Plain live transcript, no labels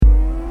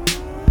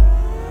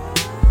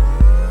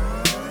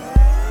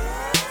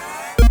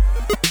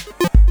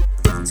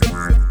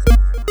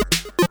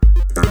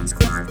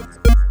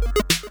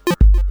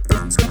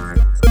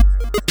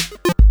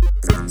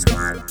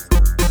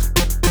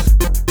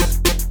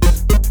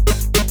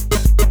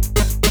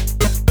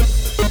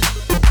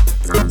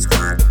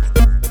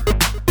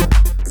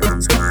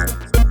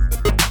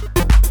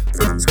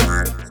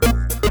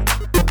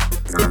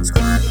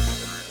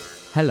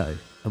Hello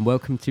and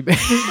welcome to...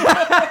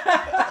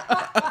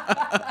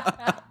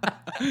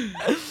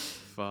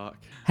 Fuck.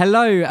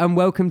 Hello and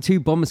welcome to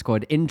Bomb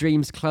Squad, In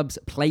Dreams Club's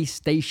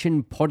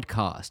PlayStation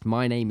podcast.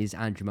 My name is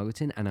Andrew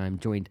Muggleton and I'm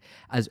joined,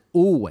 as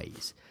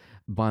always,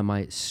 by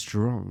my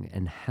strong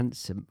and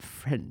handsome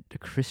friend,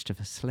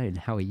 Christopher Sloan.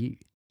 How are you?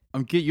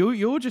 I'm good.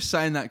 You're just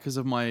saying that because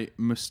of my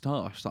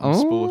moustache that I'm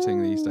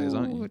sporting these days,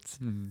 aren't you? It's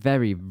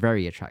very,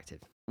 very attractive.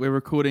 We're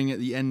recording at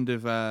the end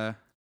of the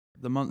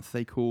month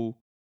they call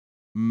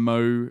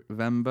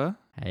Movember.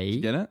 Hey. Did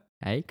you get it?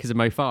 Hey, because of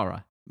Mo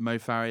Farah. Mo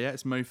Farah, yeah.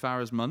 It's Mo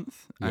Farah's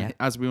month. And Yeah.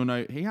 as we all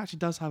know, he actually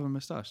does have a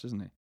moustache,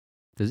 doesn't he?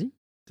 Does he?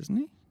 Doesn't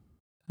he?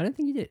 I don't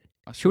think he did.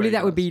 I swear Surely he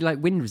that would does. be like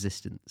wind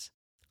resistance.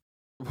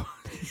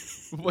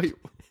 Wait,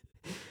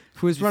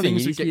 If he was running,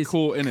 things he would get needs-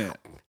 caught in it.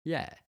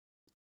 Yeah.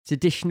 It's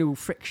additional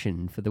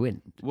friction for the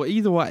wind. Well,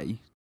 either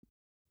way,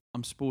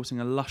 I'm sporting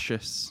a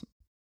luscious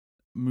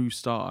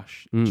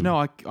moustache. Do you know,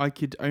 I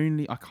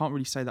can't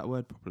really say that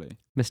word properly.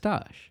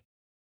 Moustache.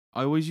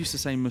 I always used to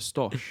say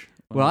moustache.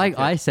 Well,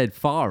 I said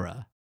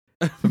Farah.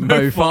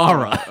 Mo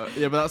Farah.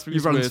 Yeah, but that's You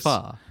because run as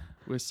far.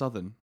 we're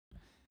southern.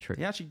 True.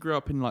 He actually grew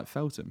up in like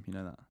Feltham, you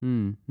know that.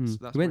 So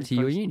That's he went to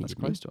very your close- uni. That's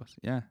didn't he? close to us.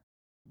 Yeah,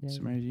 Yeah.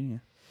 St Mary's Uni.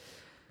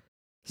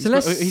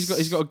 So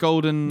He's got a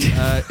golden he's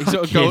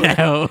got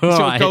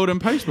a golden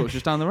post box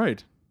just down the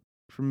road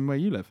from where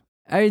you live.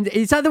 And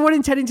is that the one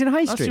in Teddington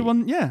High That's Street? the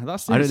one. Yeah,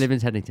 that's. I don't his. live in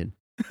Teddington.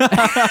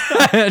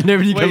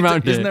 Nobody come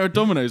round Isn't here. there a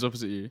Domino's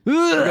opposite you?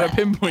 I'm gonna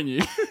pinpoint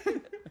you.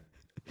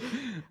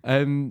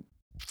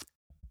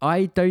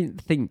 I don't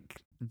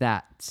think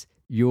that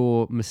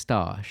your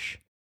moustache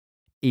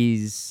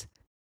is.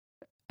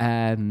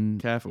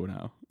 Careful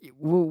now.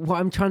 Well, what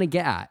I'm trying to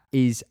get at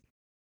is,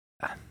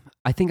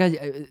 I think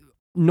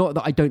not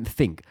that I don't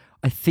think.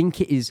 I think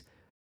it is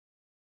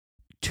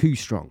too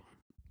strong.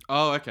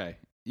 Oh, okay.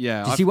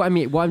 Yeah. Do you see what I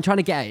mean? What I'm trying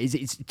to get at is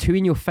it's too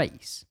in your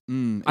face. I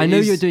it know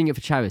is- you're doing it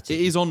for charity.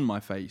 It is on my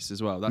face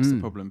as well. That's the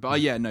problem.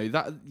 But yeah, no,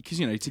 that because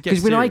to get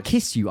Because when I serious-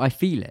 kiss you, I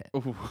feel it.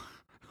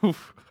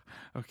 Oof.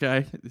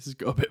 Okay, this has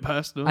got a bit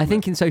personal. I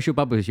think in social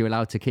bubbles you're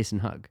allowed to kiss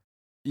and hug.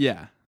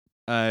 Yeah.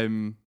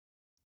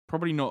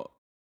 Probably not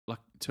like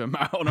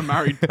on a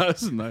married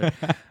person though.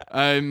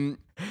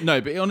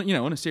 No, but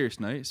on a serious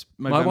note, it's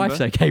Movember. My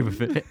wife's okay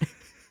with it.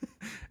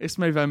 It's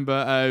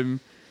Movember.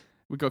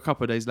 We've got a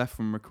couple of days left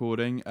from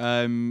recording.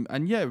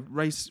 And yeah,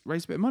 raise a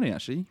bit of money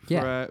actually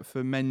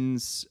for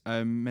men's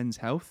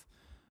health.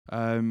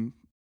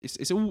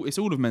 It's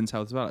all of men's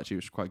health as well actually,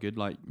 which is quite good.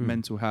 Like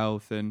mental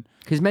health and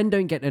Because men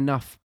don't get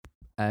enough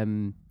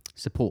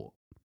support.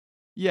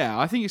 yeah,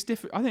 I think it's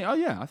different. I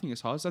think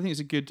it's hard. So I think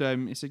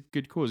it's a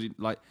good cause.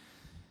 Like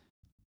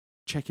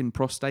checking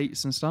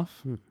prostates and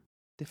stuff.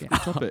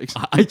 Difficult topics.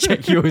 I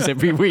check yours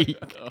every week.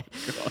 Oh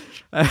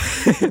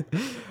gosh.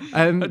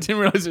 I didn't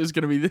realise it was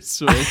going to be this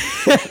sort of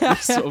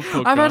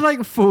podcast. I've had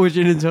like 4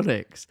 gin and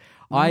tonics.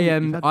 You've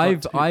had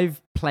like 2.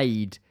 I've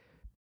played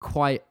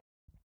quite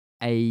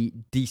a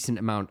decent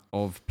amount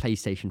of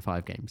PlayStation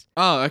 5 games.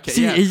 Oh, okay.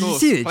 See, yeah, you of course.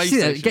 see it?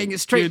 PlayStation. Getting it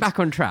straight Good- back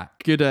on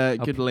track.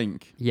 Good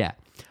link. Yeah.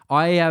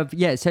 I have,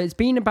 so it's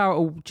been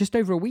about just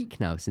over a week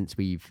now since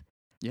we've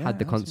Yeah, had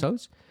the that's it.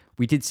 consoles.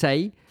 We did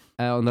say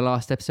on the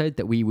last episode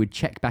that we would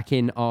check back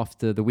in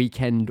after the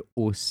weekend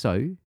or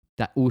so.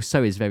 That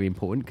also is very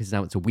important because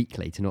now it's a week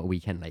later, not a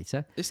weekend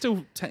later. It's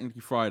still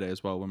technically Friday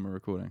as well when we're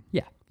recording.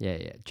 Yeah,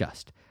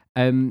 just.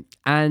 And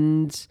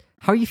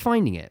how are you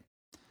finding it?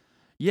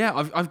 Yeah,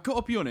 I've got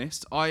to be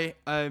honest. Now,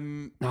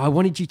 I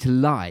wanted you to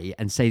lie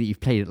and say that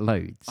you've played it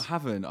loads. I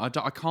haven't. I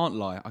can't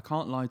lie. I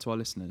can't lie to our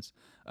listeners.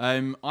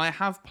 I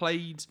have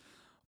played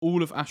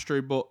all of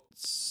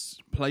Astrobot's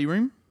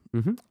Playroom.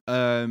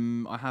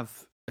 Mm-hmm. I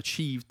have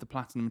achieved the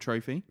Platinum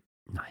Trophy.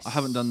 Nice. I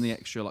haven't done the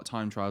extra like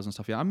time trials and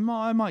stuff yet. I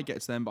might get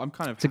to them, but I'm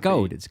kind of It's a happy.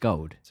 gold. It's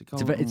gold. It's a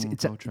gold. It's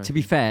gold to trophy.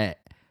 be fair,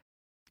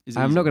 Is it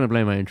I'm easy? not going to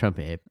blow my own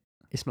trumpet here.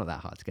 It's not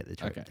that hard to get the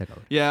trophy. Okay. The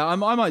gold. Yeah, I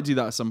might do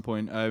that at some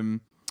point.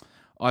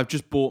 I've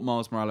just bought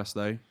Miles Morales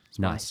though.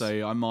 Nice. So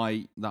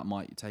that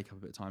might take up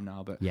a bit of time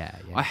now, but Yeah.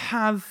 I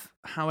have,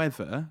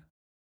 however,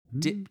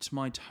 dipped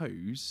my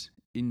toes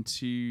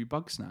into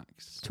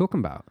Bugsnax.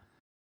 Talking about.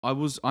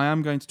 I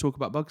am going to talk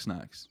about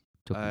Bugsnax.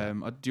 Talking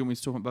about. Do you want me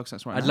to talk about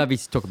Bugsnax right now? I'd love you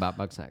to talk about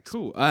Bugsnax.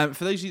 Cool.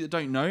 For those of you that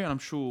don't know, and I'm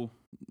sure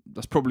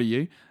that's probably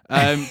you,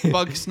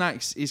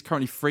 Bugsnax is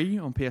currently free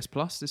on PS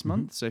Plus this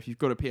month. So if you've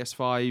got a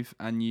PS5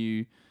 and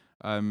you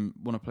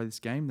want to play this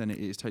game, then it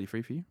is totally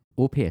free for you.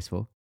 Or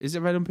PS4. Is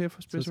it read on PS4?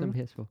 It's also on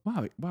PS4.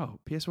 Wow,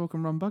 PS4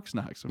 can run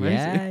Bugsnax.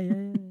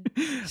 Amazing.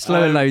 Yeah.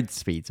 Slower load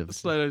speeds,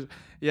 obviously. Slow.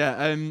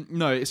 Yeah.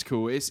 No, it's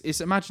cool. It's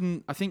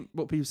imagine. I think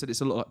what people said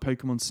it's a lot like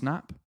Pokemon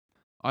Snap.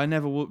 I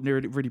never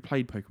really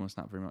played Pokemon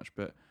Snap very much,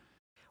 but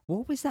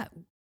What was that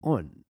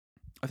on?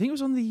 I think it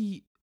was on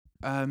the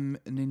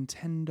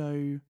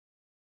Nintendo.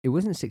 It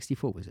wasn't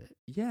 64, was it?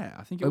 Yeah,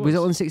 I think it Oh, was.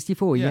 was it on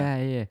 64? Yeah.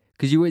 Yeah.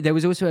 Because there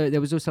was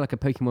also like a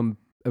Pokemon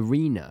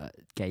Arena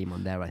game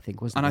on there, I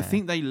think, wasn't And there? I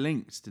think they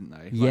linked, didn't they?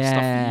 Like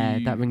Yeah,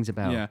 stuff that rings a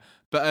bell. Yeah,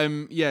 but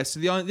so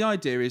the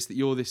idea is that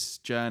you're this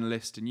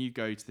journalist and you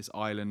go to this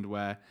island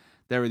where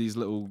there are these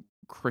little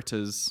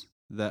critters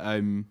that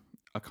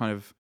are kind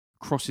of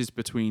crosses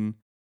between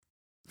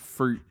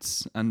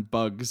fruits and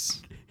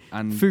bugs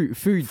and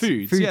foods.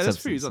 Yeah, there's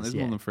foods. There's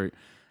yeah. more than fruit,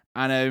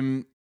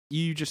 and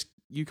you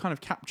kind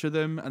of capture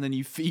them and then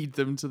you feed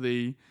them to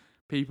the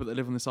people that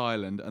live on this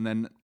island, and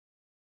then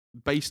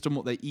based on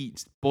what they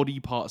eat, body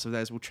parts of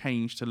theirs will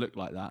change to look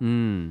like that.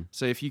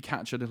 So if you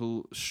catch a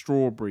little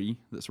strawberry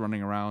that's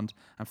running around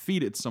and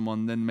feed it to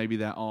someone, then maybe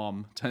their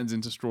arm turns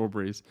into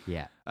strawberries.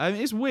 Yeah.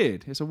 It's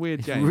weird. It's a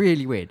weird game.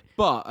 Really weird.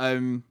 But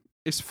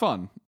it's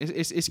fun.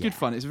 It's good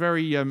fun. It's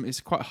very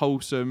it's quite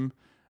wholesome.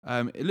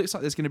 It looks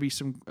like there's going to be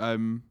some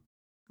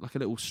like a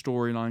little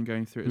storyline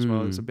going through it as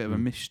well. It's a bit of a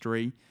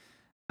mystery,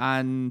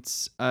 and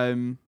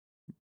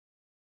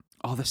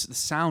the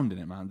sound in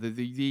it, man.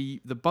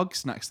 The bug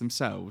snacks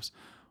themselves,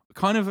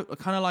 kind of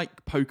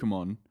like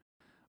Pokemon,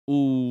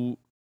 all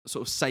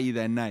sort of say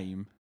their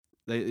name.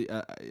 They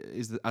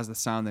as the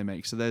sound they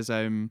make. So there's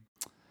so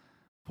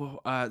you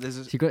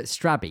got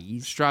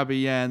Strabbies.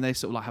 Strabby, yeah, and they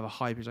sort of like have a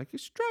high pitch, like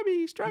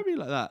Strabby,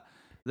 like that.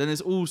 Then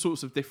there's all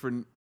sorts of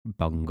different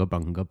bunga.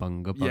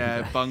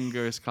 Yeah,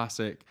 bunga is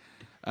classic.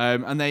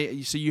 And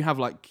so you have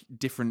like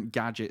different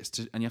gadgets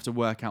and you have to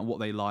work out what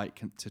they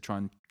like to try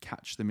and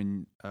catch them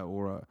in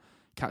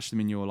catch them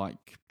in your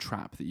like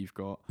trap that you've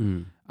got.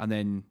 And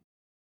then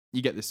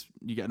you get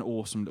an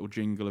awesome little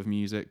jingle of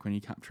music when you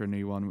capture a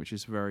new one, which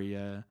is very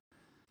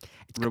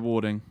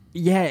rewarding.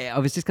 Yeah, I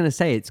was just gonna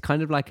say it's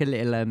kind of like a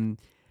little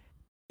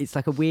it's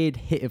like a weird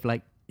hit of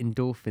like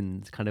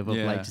endorphins, kind of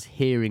like just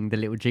hearing the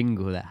little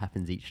jingle that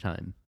happens each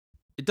time.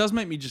 It does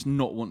make me just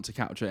not want to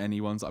capture any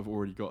ones that I've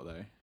already got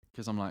though,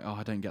 because I'm like,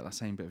 I don't get that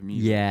same bit of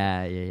music.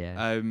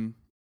 Yeah.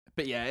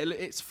 But yeah,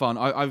 it's fun.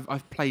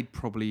 I've played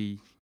probably,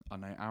 I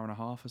don't know, hour and a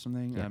half or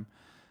something.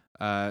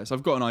 Yeah. So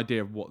I've got an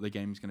idea of what the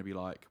game's going to be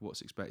like,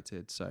 what's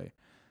expected. So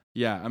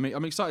yeah, I mean,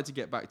 I'm excited to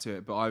get back to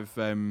it, but I've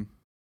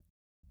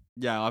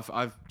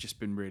just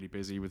been really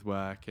busy with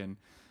work and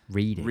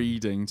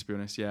reading to be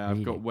honest. Yeah,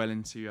 I've got well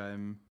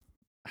into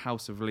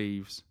House of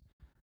Leaves,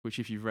 which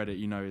if you've read it,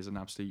 you know is an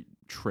absolute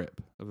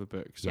trip of a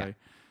book. So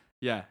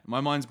yeah, my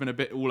mind's been a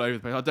bit all over the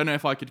place. I don't know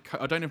if I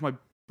don't know if my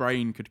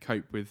brain could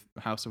cope with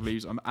House of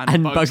Leaves and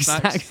bug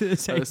snacks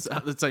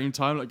at the same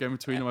time, like going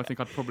between them. I think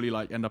I'd probably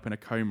like end up in a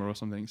coma or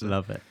something. So.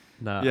 Love it.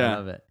 I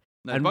love it.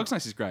 No, Bug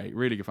Snacks is great,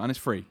 really good fun. It's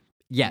free.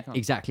 Yeah,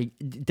 exactly.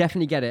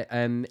 Definitely get it.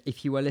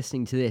 If you are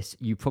listening to this,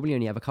 you probably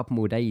only have a couple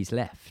more days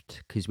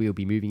left because we will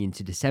be moving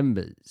into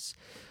December's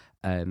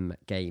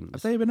games.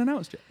 Have they been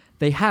announced yet?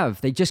 They have.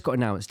 They just got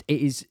announced.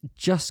 It is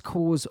Just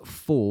Cause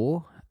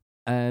 4.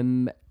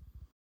 I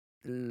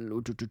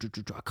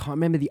can't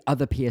remember the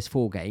other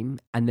PS4 game,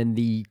 and then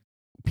the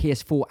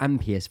PS4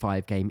 and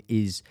PS5 game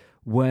is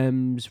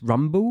Worms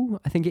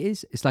Rumble, I think it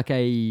is. It's like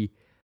a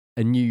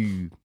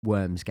new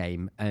Worms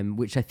game,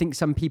 which I think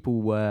some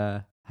people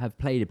have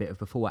played a bit of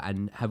before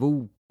and have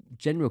all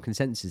general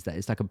consensus that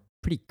it's like a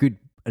pretty good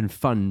and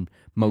fun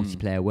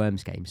multiplayer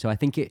Worms game. So I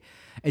think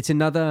it's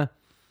another.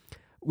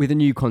 With a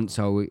new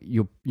console,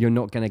 you're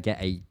not going to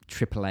get a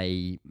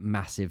AAA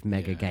massive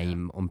mega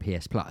game on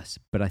PS Plus,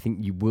 but I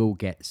think you will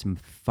get some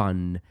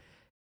fun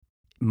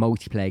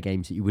multiplayer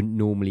games that you wouldn't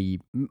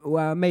normally.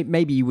 Well,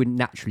 maybe you wouldn't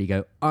naturally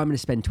go, I'm going to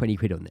spend 20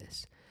 quid on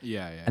this.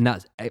 Yeah. And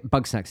that's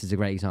Bug Snacks is a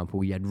great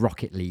example. You had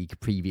Rocket League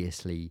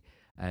previously.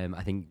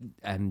 I think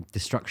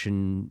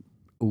Destruction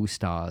All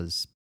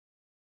Stars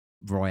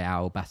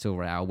Battle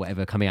Royale,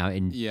 whatever, coming out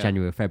in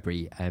January or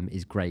February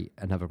is great.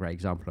 Another great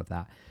example of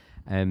that.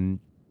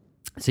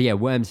 So yeah,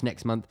 Worms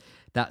next month.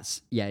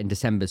 That's in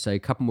December. So a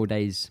couple more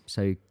days.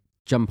 So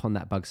jump on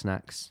that Bug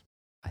Snacks.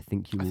 I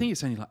think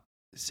it's only like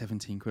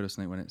 17 quid or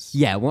something when it's.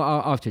 Yeah, well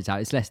after it's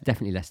out, it's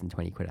definitely less than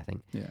 20 quid. I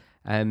think. Yeah.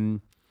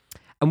 And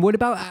what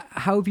about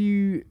how have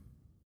you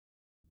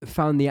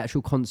found the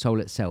actual console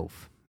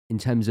itself in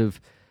terms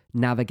of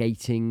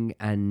navigating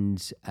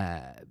and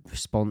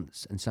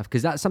response and stuff?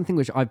 Because that's something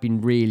which I've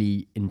been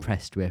really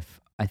impressed with.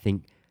 I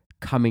think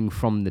coming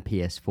from the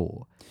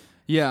PS4.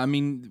 Yeah, I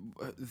mean,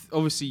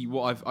 obviously,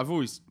 what I've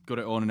always got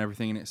it on and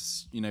everything, and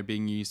it's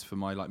being used for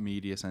my like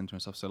media center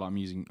and stuff. So like,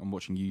 I'm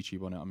watching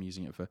YouTube on it. I'm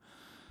using it for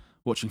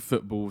watching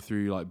football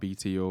through like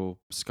BT or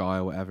Sky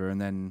or whatever,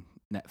 and then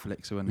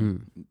Netflix. So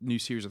when new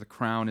series of The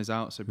Crown is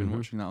out, so I've been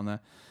watching that on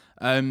there.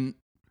 And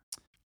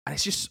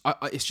it's just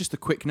the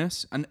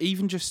quickness, and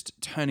even just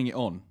turning it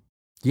on.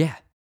 Yeah,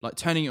 like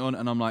turning it on,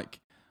 and I'm like,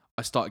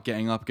 I start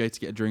getting up, go to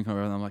get a drink, and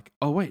I'm like,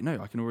 oh wait,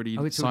 no, I can already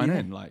sign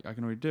in. Like I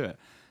can already do it.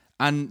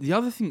 And the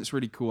other thing that's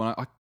really cool, and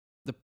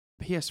the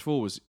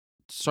PS4 was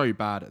so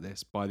bad at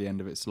this by the end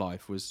of its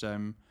life, was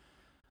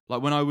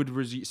like when I would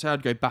say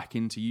I'd go back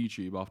into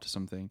YouTube after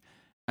something,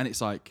 and it's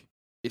like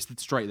it's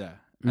straight there,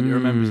 and it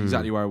remembers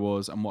exactly where I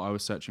was and what I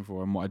was searching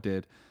for and what I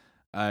did.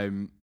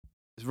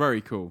 It's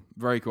very cool,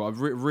 very cool.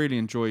 I've really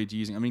enjoyed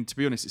using. I mean, to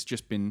be honest, it's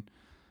just been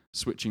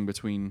switching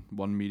between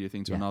one media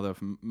thing to another,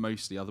 from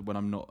mostly other when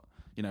I'm not.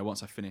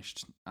 Once I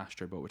finished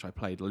Astro Bot, which I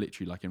played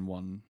literally like in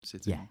one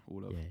sitting,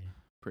 all of.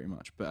 Pretty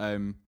much, but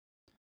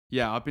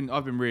I've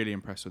been really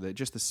impressed with it.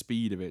 Just the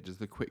speed of it, just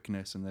the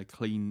quickness and the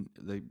clean.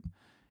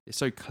 it's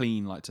so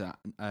clean, like to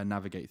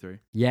navigate through.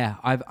 Yeah,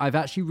 I've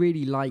actually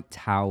really liked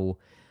how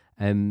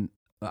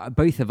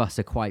both of us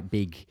are quite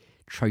big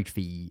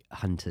trophy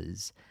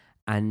hunters,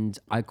 and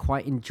I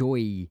quite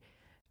enjoy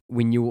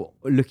when you're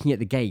looking at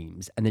the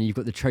games and then you've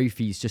got the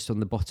trophies just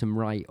on the bottom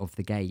right of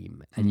the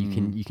game, and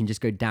you can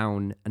just go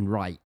down and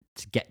right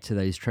to get to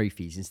those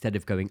trophies instead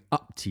of going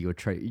up to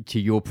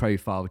your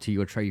profile to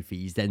your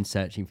trophies, then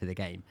searching for the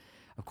game.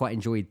 I've quite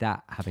enjoyed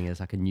that, having as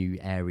like a new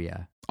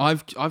area.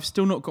 I've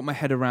still not got my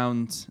head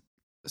around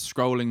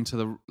scrolling to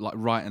the like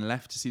right and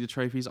left to see the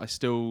trophies. I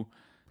still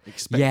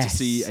expect to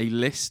see a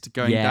list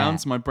going down,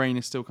 so my brain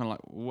is still kind of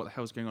like, what the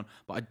hell's going on?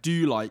 But I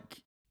do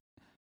like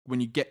when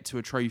you get to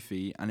a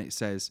trophy and it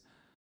says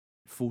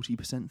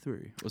 40%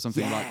 through or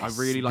something. Like, I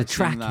really like the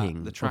tracking.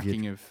 That. The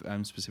tracking of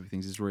specific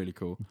things is really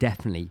cool.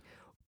 Definitely.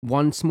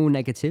 One small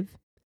negative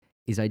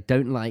is I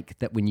don't like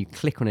that when you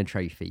click on a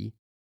trophy,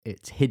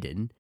 it's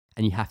hidden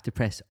and you have to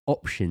press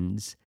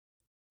options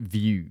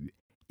view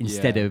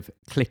instead of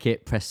click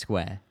it, press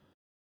square.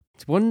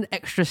 It's one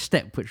extra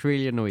step which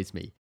really annoys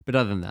me. But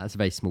other than that, it's a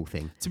very small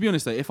thing. To be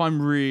honest though, if I'm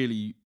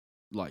really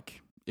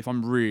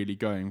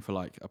going for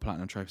like a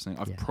platinum trophy or something,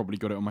 I've probably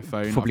got it on my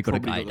phone. I've probably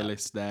got the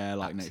list there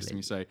next to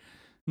me. So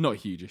not a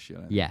huge issue.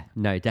 Yeah,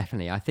 no,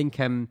 definitely. I think,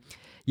 I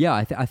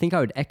think I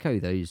would echo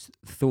those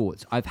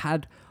thoughts. I've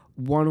had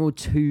one or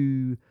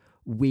two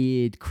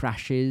weird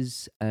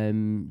crashes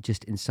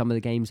just in some of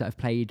the games that I've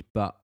played,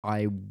 but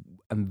I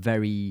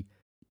don't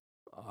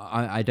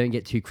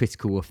get too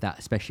critical of that,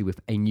 especially with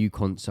a new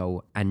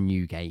console and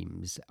new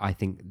games. I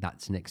think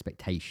that's an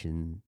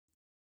expectation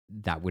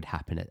that would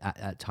happen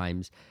at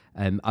times.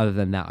 Other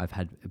than that, I've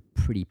had a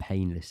pretty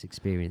painless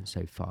experience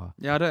so far.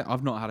 Yeah,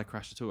 I've not had a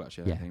crash at all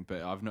actually. I don't think,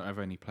 but I've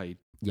only played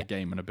the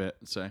game in a bit.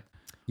 So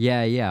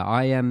yeah.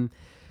 I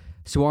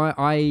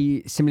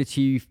similar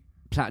to you,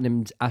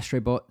 platinumed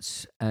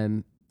Astrobots.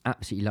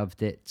 Absolutely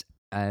loved it.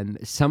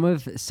 Some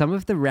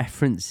of the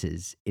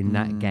references in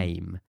that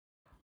game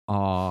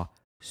are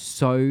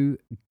so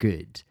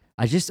good.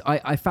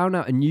 I found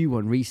out a new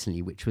one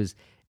recently, which was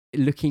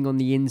looking on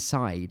the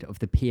inside of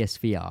the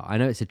PSVR. I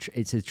know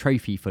it's a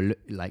trophy for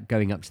like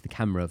going up to the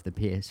camera of the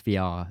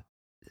PSVR,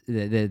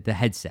 the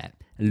headset,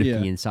 and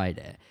looking inside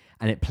it,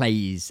 and it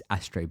plays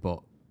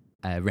Astrobot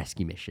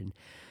Rescue Mission.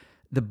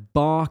 The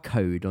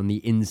barcode on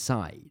the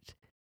inside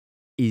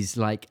is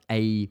like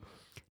a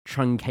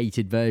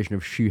truncated version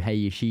of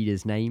Shuhei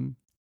Yoshida's name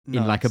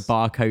in like a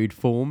barcode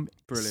form.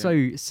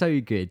 Brilliant.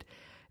 So good.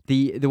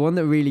 The one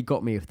that really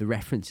got me with the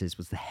references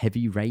was the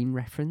Heavy Rain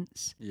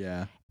reference.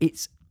 Yeah.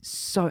 It's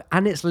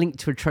and it's linked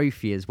to a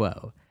trophy as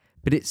well,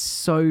 but it's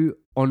so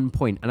on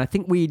point. And I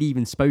think we'd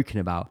even spoken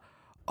about,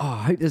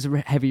 I hope there's a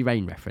Heavy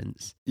Rain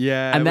reference.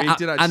 Yeah, and we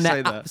did actually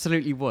say that.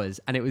 Absolutely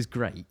was, and it was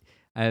great.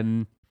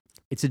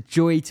 It's a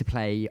joy to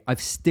play.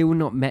 I've still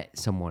not met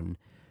someone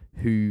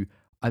who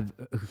I've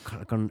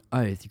gone,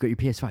 you've got your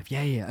PS5.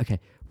 Yeah, okay.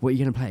 What are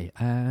you going to play?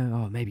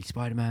 Maybe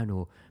Spider-Man,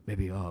 or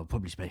maybe, I'll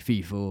probably just play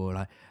FIFA, or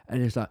like,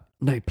 and it's like,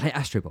 no, play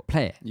Astrobot,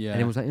 play it. Yeah.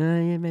 And it was like,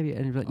 yeah, maybe.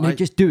 And it was like, no,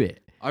 just do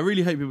it. I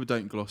really hope people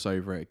don't gloss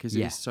over it, because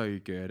it's so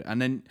good.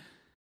 And then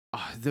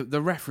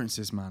the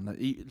references, man,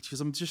 because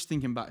I'm just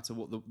thinking back to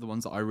what the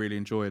ones that I really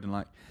enjoyed, and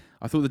like,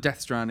 I thought the Death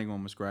Stranding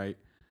one was great.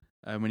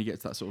 When you get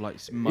to that sort of like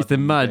mud, it's the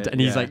mud,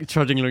 and he's like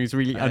trudging along, he's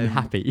really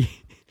unhappy.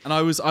 And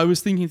I was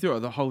thinking through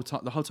it the whole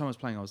time. The whole time I was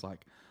playing, I was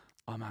like,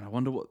 oh man, I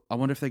wonder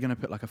if they're gonna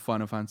put like a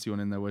Final Fantasy one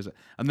in there. Where is it?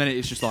 And then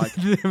it's just like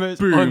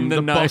boom,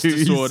 the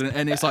Buster Sword,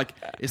 and it's like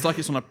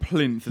it's on a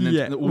plinth, and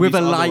then with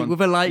a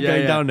light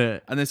going down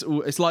it. And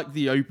it's like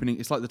the opening,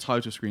 it's like the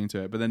title screen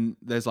to it. But then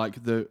there's like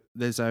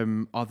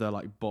other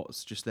like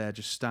bots just there,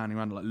 just standing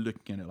around, like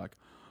looking at it,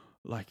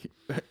 like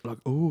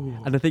oh.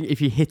 And I think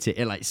if you hit it,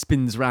 it like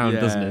spins round,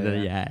 doesn't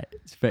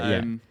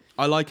it?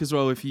 I like as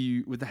well with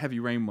the Heavy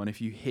Rain one,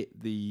 if you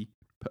hit the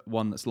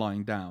one that's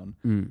lying down,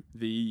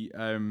 the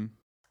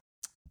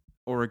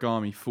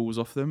origami falls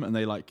off them, and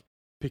they like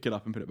pick it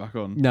up and put it back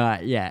on. No,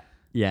 yeah.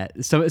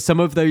 So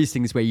some of those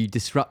things where you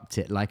disrupt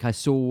it, like I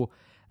saw,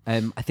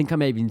 I think I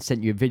may have even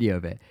sent you a video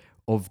of it,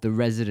 of the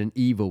Resident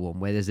Evil one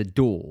where there's a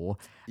door,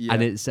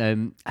 and it's I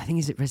think,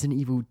 is it Resident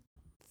Evil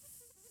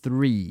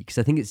 3? Because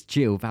I think it's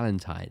Jill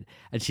Valentine,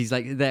 and she's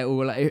like, they're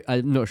all like,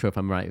 I'm not sure if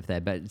I'm right with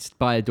that, but it's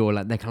by a door,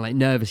 like they're kind of like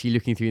nervously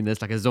looking through, and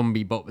there's like a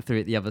zombie bot through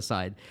at the other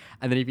side,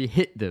 and then if you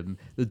hit them,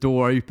 the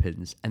door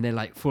opens, and they're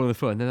like fall on the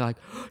floor, and they're like,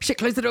 oh, shit,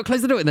 close the door,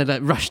 and then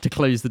like rush to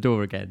close the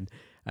door again.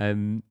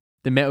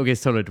 The Metal Gear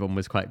Solid one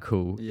was quite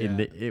cool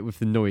with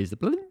the noise.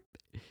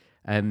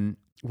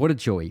 What a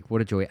joy,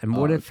 and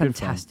what a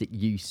fantastic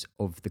use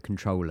of the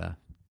controller.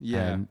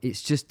 Yeah,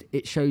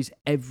 it shows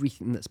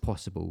everything that's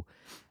possible,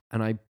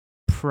 and I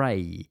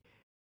pray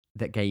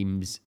that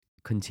games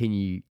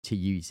continue to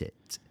use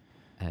it.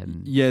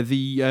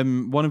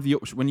 The one of the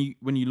options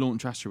when you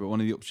launch Astrobot,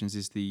 one of the options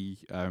is the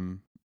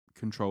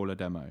controller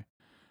demo,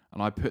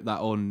 and I put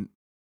that on.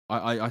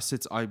 I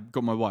said, I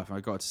got my wife, and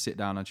I got her to sit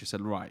down, and she said,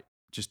 right,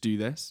 just do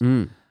this,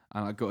 and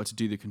I got her to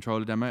do the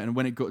controller demo. And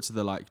when it got to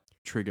the like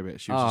trigger bit.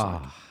 She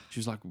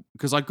was like,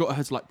 because I got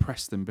her to like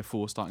press them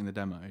before starting the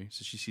demo,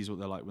 so she sees what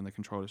they're like when the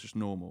controller's just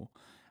normal.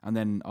 And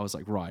then I was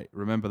like, right,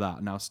 remember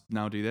that.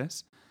 Now do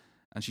this.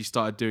 And she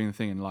started doing the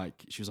thing, and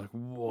like she was like,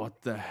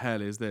 what the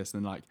hell is this?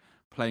 And like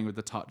playing with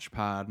the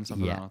touchpad and stuff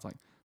like that. I was like,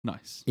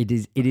 nice. It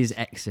is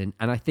excellent.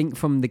 And I think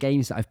from the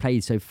games that I've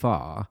played so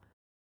far,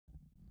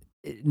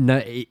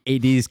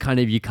 it is kind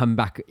of you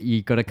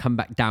got to come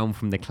back down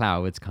from the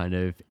clouds, kind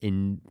of,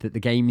 in that the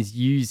games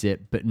use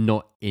it, but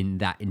not in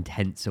that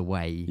intense a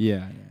way.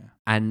 Yeah.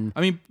 And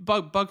I mean,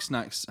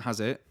 Bugsnax has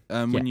it.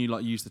 When you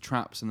like use the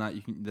traps and that,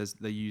 you can.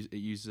 It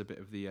uses a bit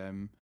of the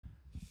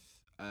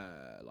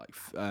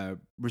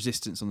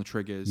resistance on the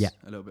triggers. A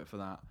little bit for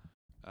that.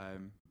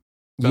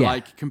 But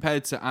like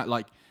compared to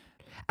like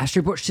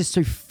Astro Bot's just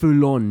so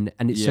full on,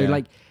 and it's so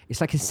like it's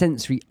like a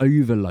sensory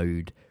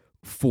overload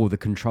for the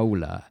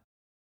controller.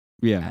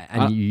 Yeah,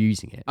 and you're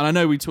using it. And I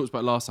know we talked about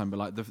it last time, but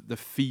like the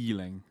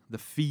feeling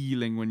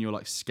when you're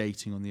like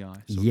skating on the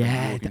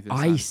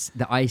ice.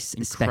 The ice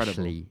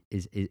especially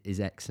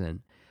is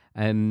excellent.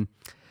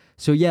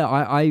 So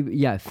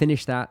I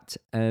finished that,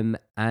 and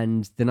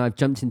then I've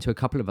jumped into a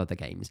couple of other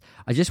games.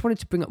 I just wanted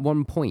to bring up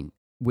one point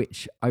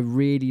which I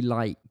really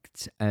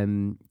liked.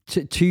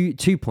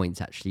 Two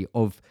points actually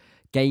of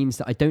games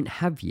that I don't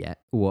have yet,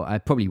 or I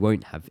probably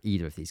won't have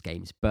either of these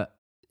games, but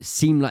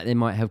seem like they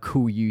might have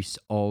cool use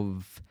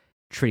of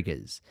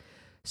triggers.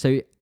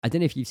 So I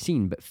don't know if you've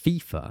seen, but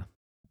FIFA,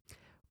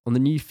 on the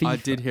new FIFA, I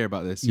did hear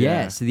about this.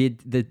 Yeah. So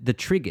the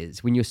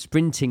triggers, when you're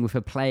sprinting with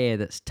a player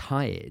that's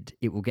tired,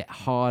 it will get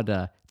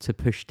harder to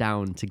push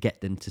down to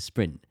get them to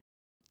sprint.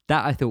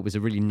 That I thought was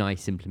a really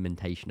nice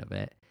implementation of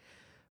it.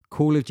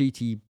 Call of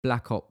Duty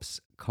Black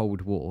Ops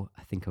Cold War,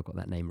 I think I got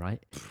that name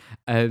right.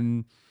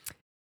 Again,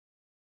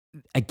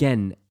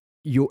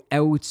 using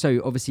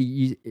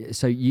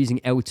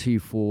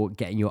L2 for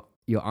getting your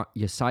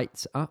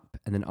sights up,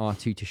 and then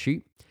R2 to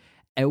shoot.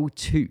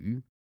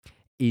 L2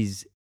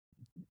 is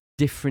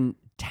different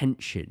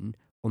tension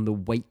on the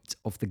weight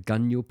of the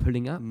gun you're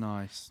pulling up.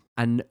 Nice.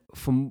 And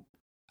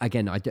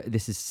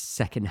this is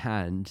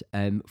secondhand.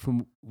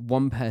 From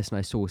one person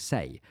I saw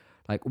say,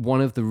 like one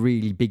of the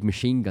really big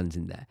machine guns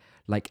in there,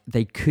 like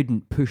they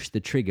couldn't push the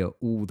trigger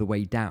all the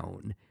way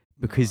down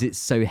because it's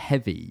so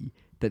heavy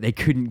that they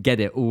couldn't get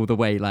it all the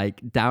way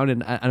like down.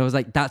 And I was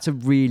like, that's a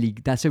really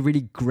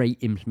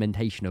great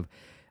implementation of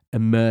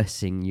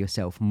immersing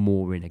yourself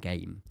more in a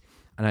game.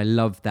 And I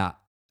love that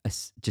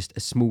just a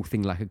small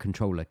thing like a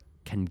controller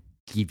can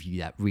give you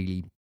that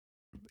really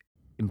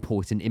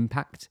important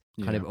impact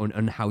kind of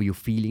on how you're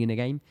feeling in a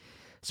game.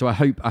 So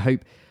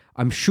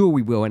I'm sure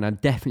we will, and I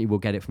definitely will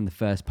get it from the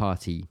first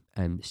party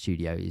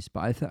studios, but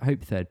I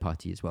hope third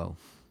party as well.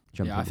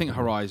 I think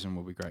Horizon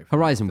will be great.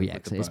 Horizon will be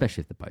excellent,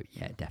 especially with the boat.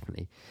 Yeah,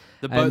 definitely.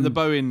 The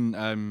bow in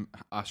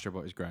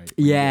Astrobot is great.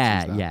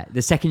 Yeah.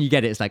 The second you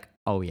get it, it's like,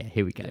 oh yeah,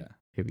 here we go.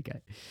 Here we go.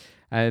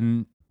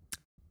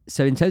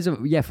 So in terms of,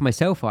 for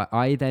myself,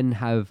 I then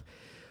have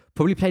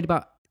probably played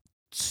about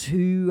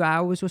 2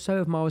 hours or so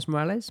of Miles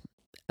Morales.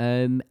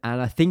 And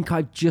I think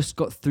I've just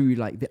got through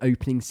like the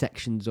opening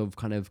sections of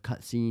kind of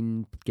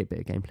cutscene, get a bit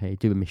of gameplay,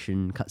 do a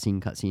mission,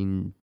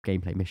 cutscene,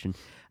 gameplay mission.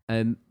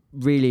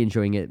 Really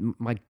enjoying it.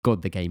 My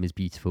God, the game is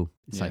beautiful.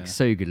 It's like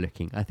so good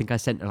looking. I think I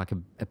sent like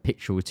a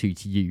picture or two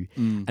to you.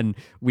 And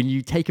when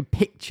you take a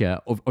picture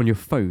on your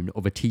phone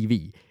of a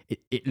TV,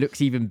 it looks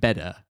even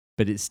better,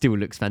 but it still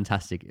looks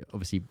fantastic,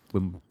 obviously,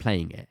 when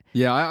playing it.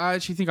 Yeah, I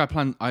actually think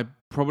I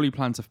probably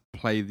plan to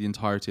play the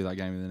entirety of that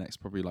game in the next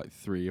probably like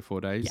 3 or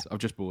 4 days. I've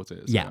just bought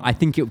it. So. I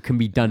think it can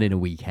be done in a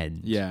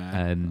weekend.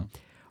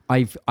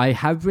 I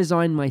have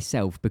resigned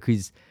myself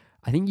because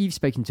I think you've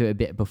spoken to it a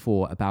bit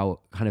before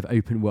about kind of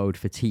open world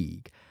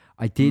fatigue.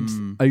 I did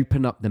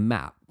open up the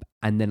map,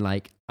 and then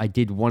like I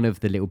did one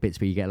of the little bits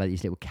where you get like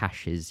these little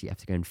caches you have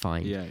to go and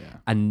find.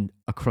 And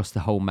across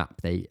the whole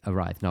map they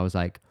arrived, and I was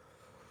like,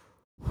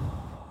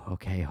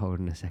 okay,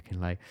 hold on a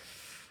second. Like,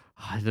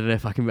 I don't know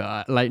if I can.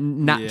 Like,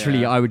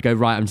 naturally, I would go,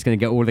 right, I'm just going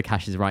to get all the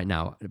caches right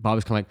now. But I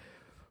was kind of like,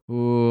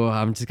 oh,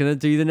 I'm just going to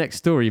do the next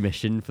story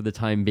mission for the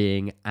time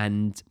being.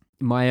 And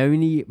my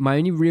only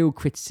real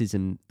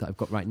criticism that I've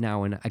got right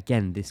now, and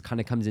again, this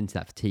kind of comes into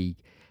that fatigue,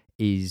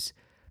 is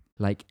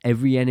like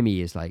every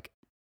enemy is like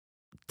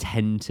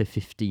 10 to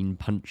 15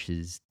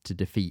 punches to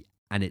defeat.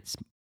 And it's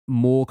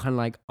more kind of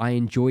like, I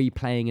enjoy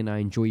playing and I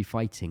enjoy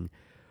fighting,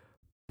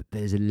 but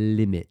there's a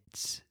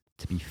limit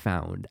to be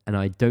found, and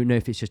I don't know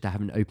if it's just I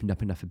haven't opened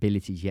up enough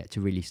abilities yet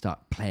to really start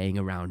playing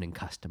around and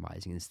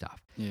customizing and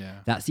stuff.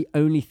 That's the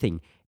only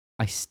thing.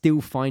 I still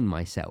find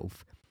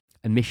myself,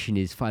 a mission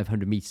is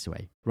 500 meters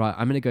away, right?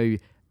 I'm going to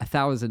go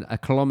a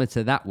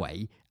kilometer that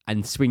way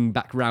and swing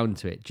back round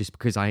to it just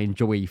because I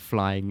enjoy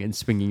flying and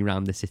swinging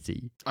around the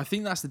city. I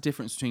think that's the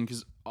difference between,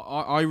 because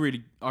I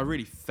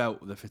really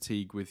felt the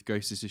fatigue with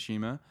Ghost of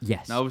Tsushima.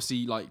 Yes. Now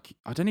obviously, like,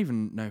 I don't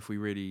even know if we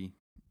really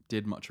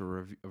did much of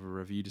a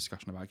review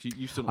discussion about it.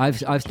 You still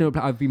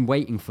I've been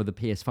waiting for the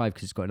PS5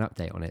 because it's got an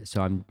update on it.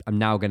 So I'm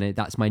now gonna.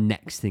 That's my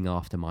next thing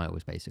after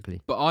Miles,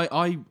 basically. But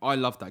I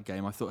loved that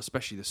game. I thought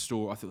especially the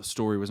story. I thought the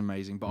story was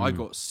amazing. But I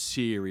got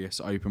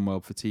serious open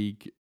world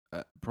fatigue.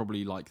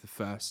 Probably like the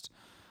first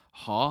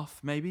half,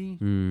 maybe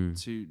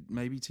to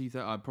maybe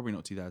 2/3. Probably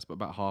not 2/3, but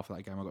about half of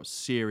that game. I got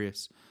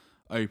serious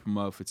open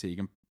world fatigue,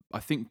 and I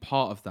think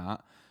part of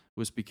that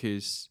was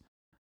because,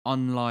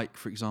 unlike,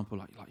 for example,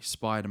 like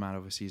Spider-Man,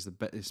 obviously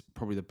is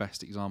probably the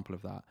best example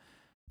of that.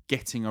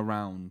 Getting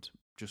around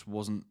just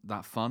wasn't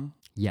that fun.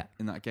 Yeah.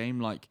 In that game,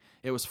 like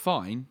it was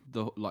fine.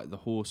 The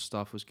horse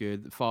stuff was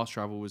good. The fast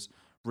travel was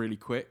really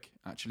quick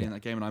actually in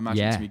that game, and I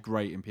imagine it to be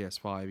great in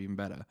PS5, even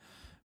better.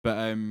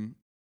 But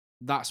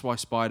that's why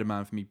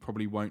Spider-Man for me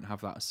probably won't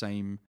have that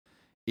same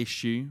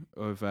issue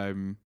of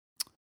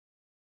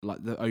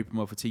like the open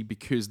world fatigue,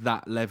 because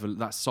that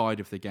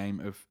side of the game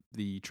of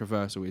the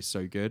traversal is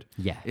so good.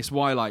 Yeah. It's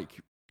why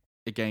like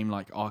a game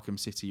like Arkham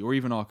City or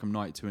even Arkham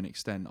Knight to an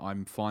extent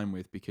I'm fine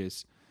with,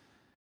 because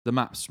the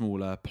map's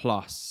smaller,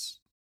 plus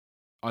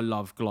I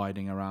love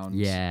gliding around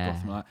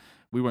Gotham. Like,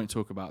 we won't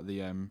talk about the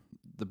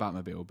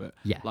Batmobile, but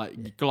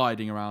like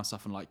gliding around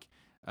stuff and like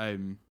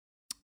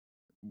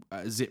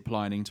zip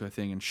lining to a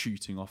thing and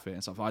shooting off it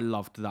and stuff. I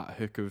loved that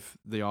hook of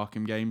the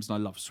Arkham games, and I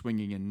love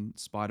swinging in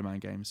Spider-Man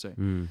games. So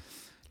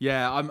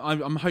yeah,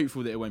 I'm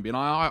hopeful that it won't be. And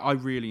I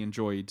really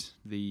enjoyed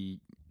the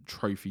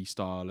trophy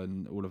style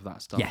and all of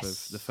that stuff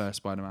of the first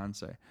Spider-Man.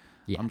 So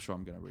I'm sure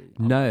I'm going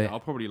to I'll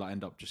probably like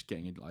end up just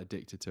getting like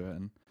addicted to it.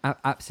 And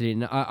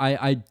absolutely.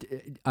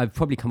 I've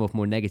probably come off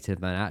more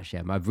negative than I actually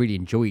am. I've really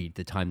enjoyed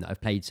the time that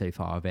I've played so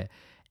far of it.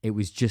 It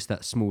was just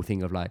that small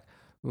thing of like,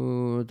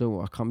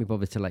 I can't be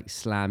bothered to like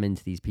slam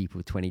into these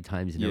people 20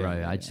 times in a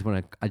row. I just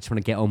want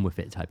to get on with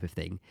it, type of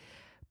thing.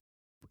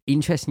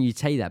 Interesting you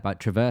say that about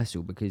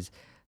traversal, because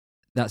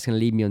that's going to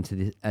lead me on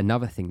to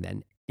another thing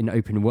then. In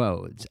open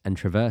worlds and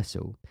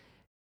traversal,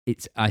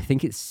 I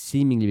think it's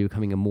seemingly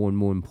becoming a more and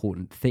more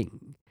important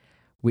thing,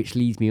 which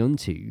leads me on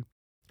to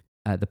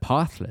the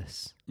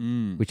Pathless,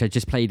 which I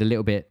just played a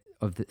little bit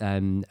of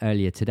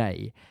earlier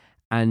today,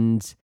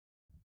 and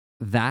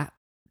that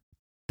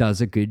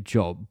does a good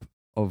job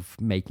of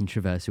making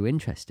traversal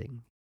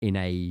interesting in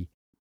a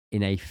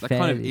that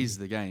kind of is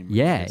the game.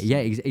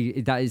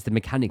 That is the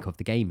mechanic of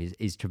the game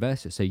is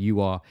traversal. So you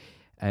are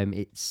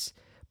it's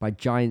by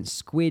Giant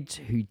Squid,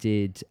 who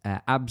did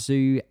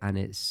Abzu, and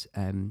it's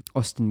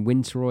Austin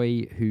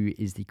Wintory, who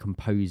is the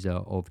composer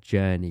of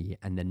Journey,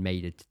 and then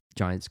made it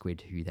Giant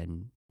Squid, who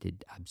then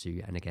did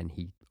Abzu, and again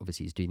he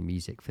obviously is doing the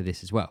music for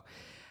this as well.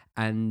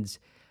 And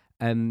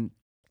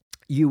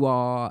you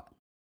are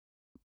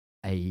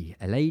a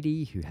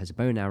lady who has a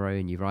bow and arrow,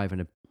 and you arrive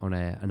on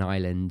an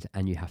island,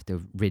 and you have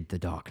to rid the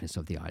darkness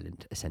of the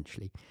island,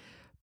 essentially.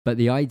 But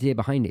the idea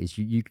behind it is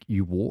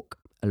you walk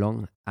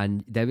along,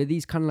 and there are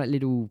these kind of like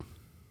little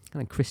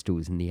kind of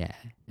crystals in the air,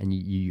 and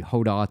you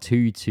hold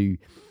R2 to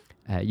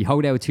you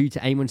hold L2 to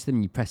aim onto them,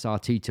 and you press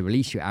R2 to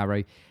release your arrow,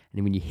 and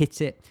then when you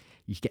hit it,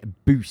 you get a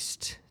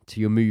boost to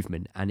your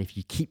movement, and if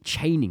you keep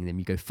chaining them,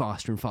 you go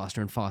faster and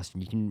faster and faster,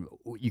 and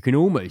you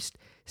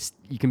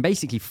can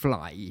basically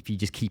fly if you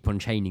just keep on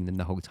chaining them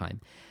the whole time.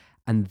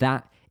 And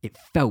that, it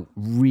felt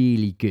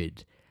really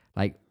good.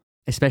 Like,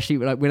 especially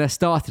like when I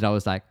started, I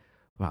was like,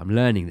 well, I'm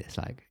learning this.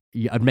 Like,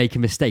 I'd make a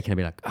mistake and I'd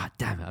be like, oh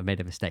damn it, I made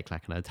a mistake,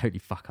 like, and I'd totally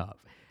fuck up.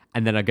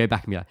 And then I'd go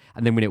back and be like,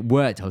 and then when it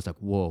worked, I was like,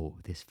 whoa,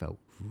 this felt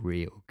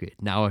real good.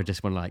 Now I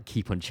just want to like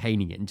keep on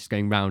chaining it and just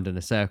going round in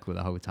a circle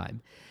the whole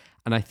time.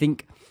 And I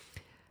think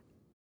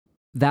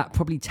that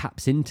probably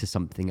taps into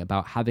something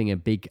about having a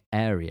big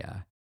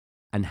area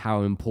and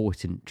how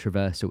important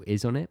traversal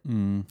is on it.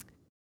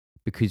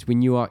 Because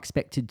when you are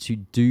expected to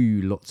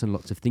do lots and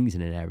lots of things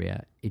in an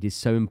area, it is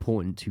so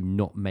important to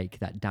not make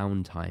that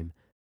downtime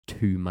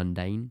too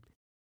mundane.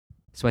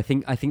 So I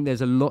think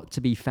there's a lot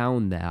to be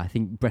found there. I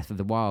think Breath of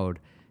the Wild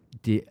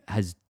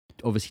has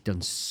obviously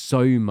done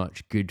so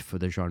much good for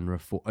the genre,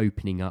 for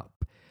opening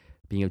up,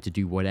 being able to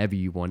do whatever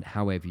you want,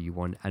 however you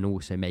want, and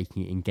also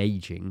making it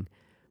engaging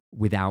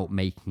without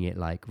making it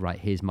like, right,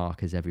 here's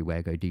markers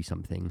everywhere, go do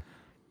something.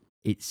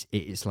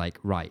 It's like,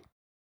 right,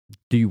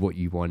 do what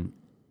you want,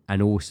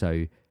 and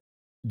also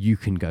you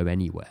can go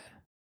anywhere.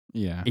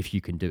 Yeah. If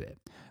you can do it.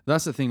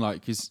 That's the thing, like,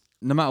 because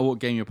no matter what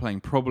game you're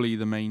playing, probably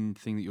the main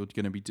thing that you're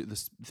going to be the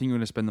thing you're going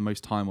to spend the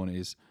most time on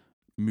is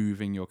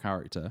moving your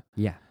character.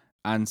 Yeah.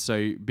 And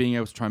so being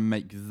able to try and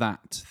make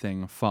that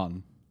thing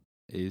fun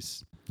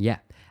is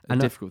a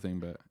difficult thing,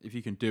 but if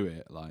you can do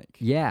it, like...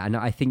 Yeah, and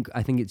I think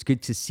it's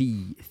good to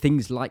see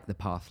things like the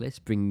Pathless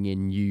bringing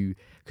in new...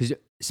 Because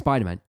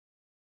Spider-Man,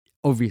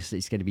 obviously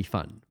it's going to be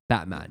fun.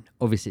 Batman,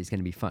 obviously it's going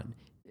to be fun.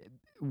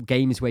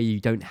 Games where you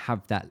don't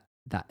have that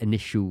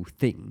initial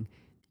thing,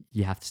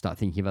 you have to start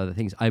thinking of other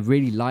things. I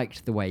really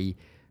liked the way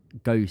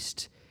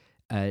Ghost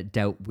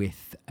dealt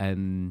with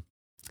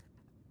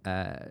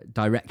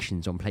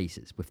directions on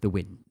places with the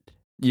wind.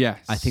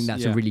 Yes. I think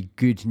that's a really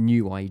good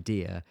new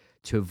idea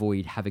to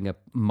avoid having a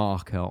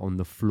marker on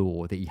the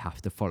floor that you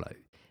have to follow.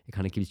 It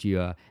kind of gives you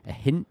a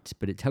hint,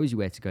 but it tells you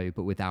where to go,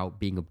 but without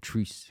being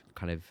obtrusive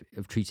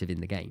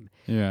in the game.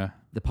 Yeah.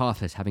 The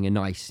Pathless having a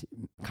nice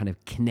kind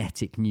of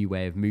kinetic new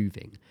way of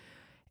moving.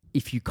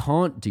 If you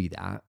can't do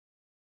that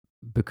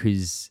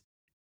because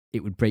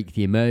it would break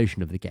the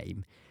immersion of the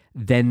game,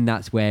 then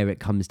that's where it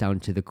comes down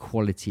to the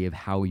quality of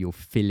how you're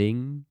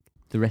filling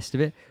the rest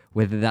of it,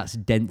 whether that's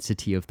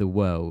density of the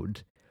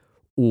world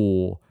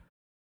or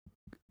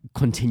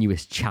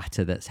continuous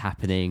chatter that's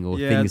happening or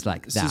things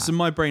like that. So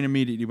my brain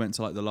immediately went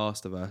to like The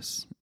Last of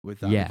Us with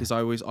that, because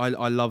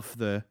I love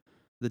the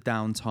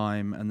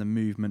downtime and the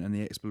movement and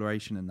the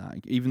exploration in that.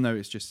 Even though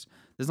it's just,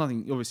 there's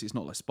nothing, obviously it's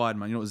not like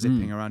Spider-Man, you're not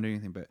zipping around doing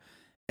anything, but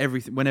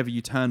everything, whenever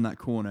you turn that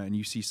corner and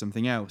you see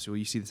something else, or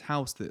you see this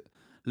house that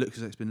looks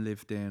as though it's been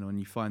lived in, and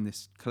you find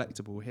this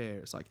collectible here,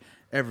 it's like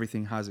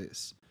everything has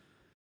its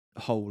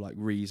whole like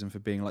reason for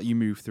being. Like you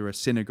move through a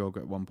synagogue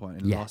at one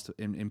point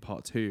in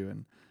part 2,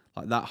 and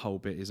like that whole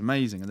bit is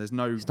amazing, and there's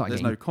no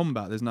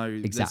combat, there's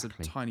a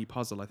tiny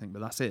puzzle, I think,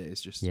 but that's it.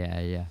 It's just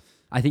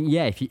I think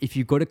if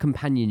you've got a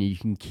companion and you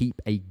can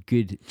keep a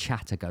good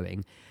chatter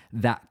going,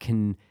 that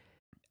can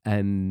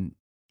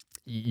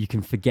you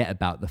can forget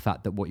about the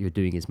fact that what you're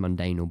doing is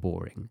mundane or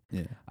boring.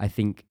 I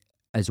think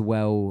as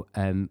well,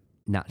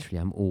 naturally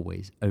I'm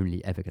always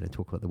only ever going to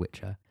talk about The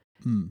Witcher.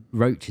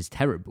 Roach is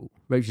terrible.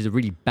 Roach is a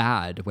really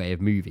bad way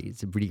of moving.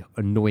 It's a really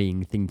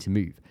annoying thing to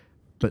move,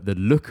 but the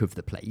look of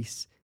the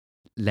place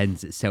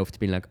lends itself to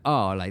being like,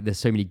 there's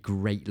so many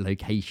great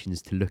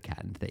locations to look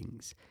at and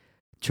things.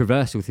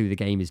 Traversal through the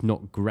game is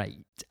not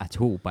great at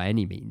all by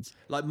any means.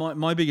 Like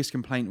my biggest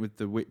complaint with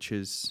The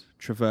Witcher's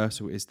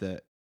traversal is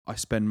that I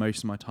spend most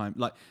of my time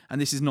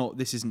and this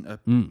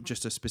isn't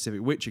just a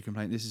specific Witcher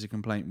complaint. This is a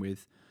complaint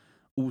with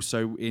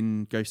also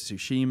in Ghost of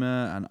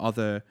Tsushima and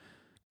other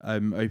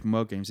open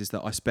world games, is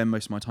that I spend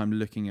most of my time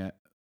looking at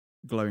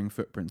glowing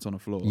footprints on a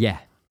floor.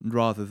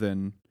 Rather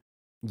than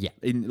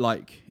in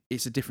like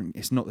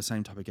it's not the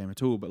same type of game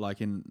at all, but like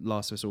in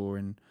Last of Us or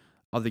in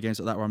other games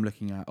like that where I'm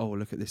looking at,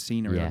 look at this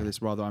scenery, look at this,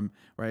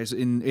 whereas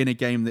in a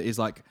game that is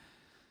like,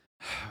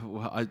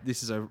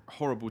 this is a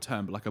horrible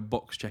term, but like a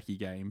box checky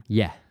game.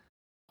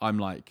 I'm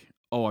like,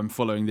 I'm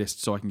following this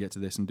so I can get to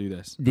this and do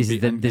this.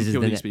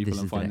 Kill these people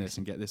and find this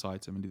and get this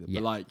item and do that. Yeah.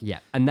 But like,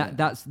 and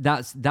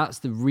that's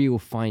the real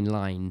fine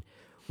line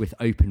with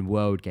open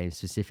world games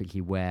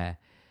specifically, where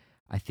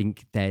I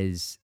think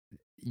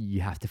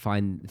you have to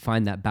find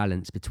that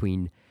balance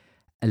between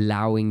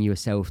allowing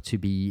yourself to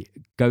be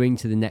going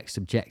to the next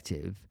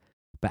objective,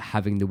 but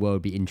having the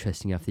world be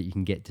interesting enough that you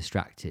can get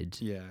distracted,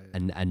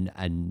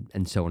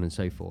 and so on and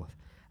so forth.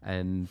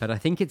 But I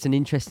think it's an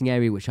interesting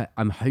area which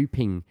I'm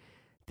hoping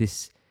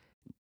this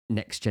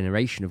next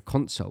generation of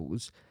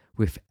consoles,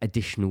 with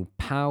additional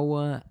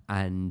power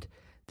and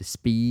the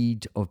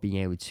speed of being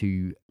able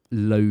to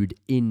load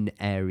in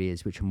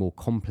areas which are more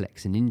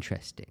complex and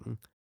interesting,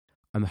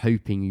 I'm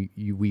hoping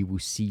we will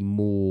see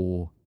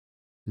more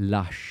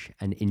lush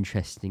and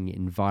interesting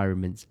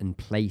environments and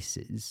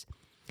places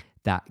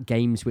that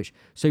games which,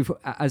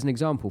 as an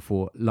example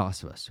for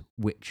Last of Us,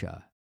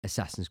 Witcher,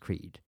 Assassin's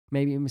Creed,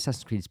 maybe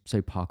Assassin's Creed is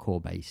so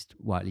parkour based,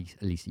 well at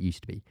least it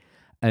used to be.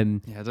 I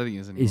don't think it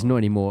is anymore. It's not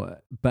anymore,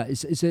 but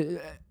it's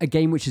a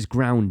game which is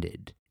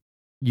grounded.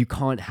 You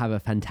can't have a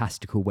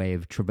fantastical way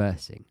of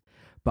traversing,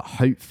 but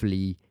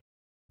hopefully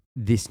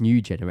this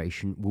new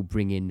generation will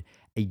bring in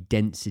a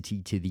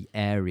density to the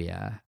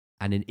area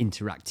and an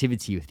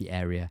interactivity with the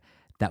area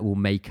that will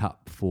make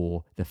up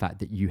for the fact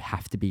that you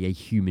have to be a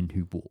human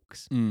who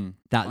walks.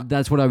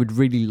 That's what I would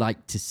really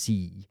like to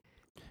see.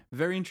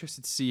 Very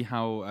interested to see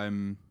how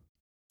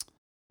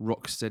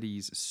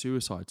Rocksteady's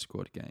Suicide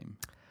Squad game,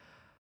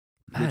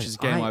 which is a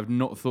game I've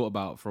not thought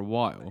about for a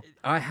while.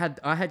 I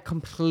had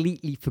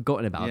completely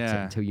forgotten about it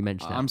until you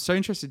mentioned it. I'm so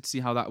interested to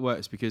see how that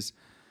works, because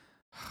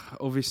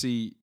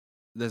obviously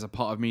there's a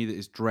part of me that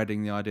is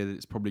dreading the idea that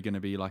it's probably going to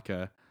be like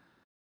a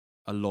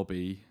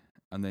lobby,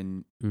 and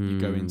then you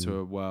go into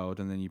a world,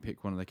 and then you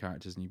pick one of the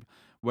characters, and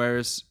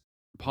whereas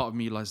part of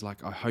me is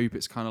like, I hope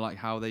it's kind of like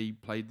how they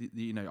played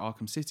the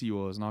Arkham City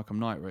was and Arkham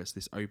Knight, where it's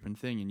this open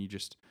thing and you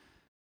just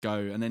go,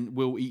 and then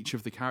will each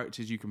of the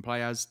characters you can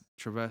play as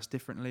traverse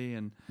differently,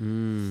 and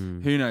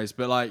who knows,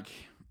 but like,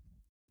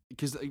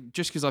 because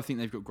I think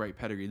they've got great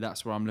pedigree,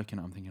 that's where I'm looking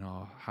at. I'm thinking,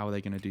 how are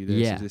they going to do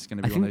this? Is this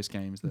going to be one of those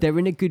games they're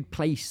in a good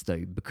place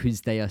though,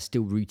 because they are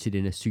still rooted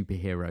in a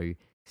superhero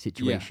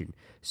situation,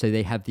 so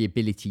they have the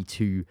ability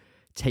to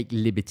take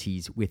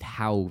liberties with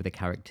how the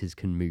characters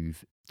can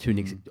move to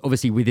an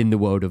obviously within the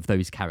world of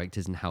those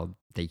characters and how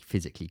they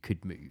physically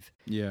could move.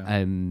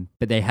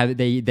 But they have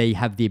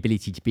the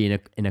ability to be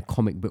in a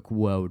comic book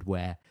world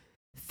where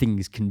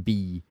things can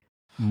be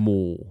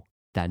more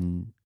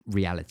than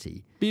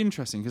reality. Be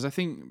interesting, because I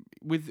think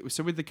with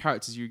the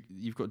characters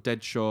you've got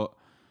Deadshot,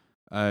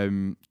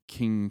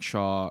 King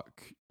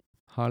Shark,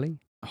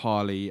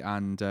 Harley,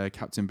 and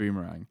Captain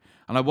Boomerang,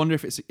 and I wonder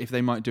if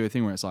they might do a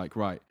thing where it's like,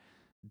 right,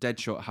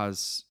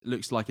 Deadshot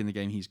looks like in the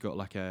game he's got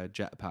like a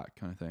jetpack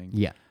kind of thing.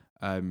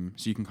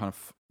 So you can kind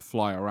of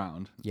fly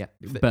around.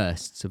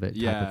 Bursts of it.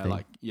 Yeah, type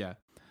of thing.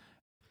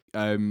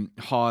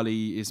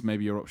 Harley is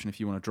maybe your option if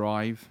you want to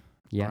drive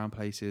around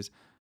places.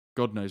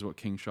 God knows what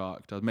King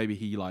Shark does. Maybe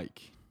he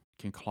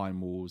can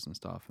climb walls and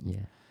stuff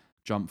and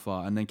jump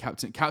far. And then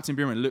Captain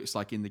Boomerang looks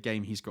like in the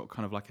game he's got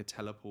kind of like a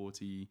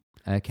teleporty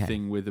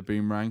thing with a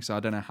boomerang. So I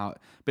don't know how,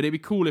 but it'd be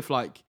cool if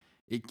like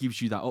it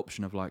gives you that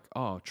option of like,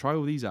 oh, try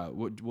all these out.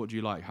 What do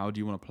you like? How do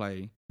you want to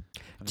play?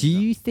 Do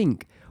you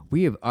think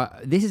we have?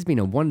 This has been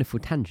a wonderful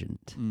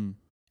tangent.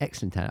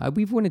 Excellent tangent.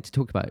 We've wanted to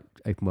talk about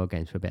open world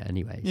games for a bit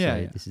anyway.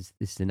 So this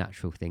is the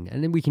natural thing,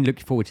 and then we can look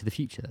forward to the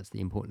future. That's the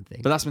important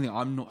thing. But that's one thing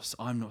I'm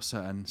not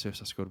certain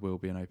Suicide Squad will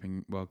be an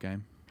open world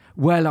game.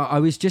 Well, I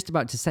was just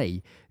about to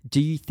say,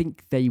 do you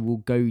think they will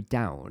go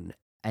down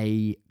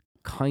a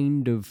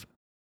kind of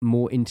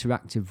more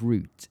interactive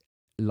route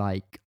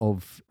like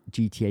of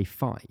GTA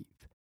 5,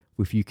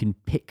 if you can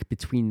pick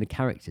between the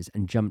characters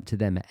and jump to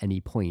them at any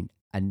point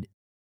and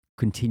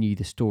continue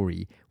the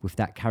story with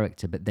that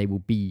character, but they will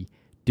be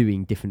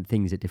doing different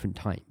things at different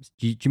times?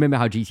 Do you remember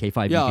how GTA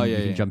 5 you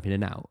can jump in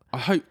and out?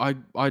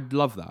 I'd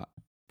love that.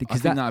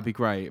 Because I think that'd be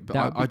great,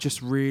 but I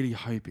just really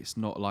hope it's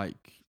not like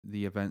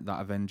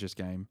that Avengers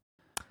game.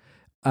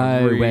 I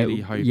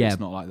really hope it's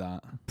not like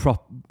that.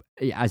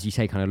 As you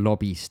say, kind of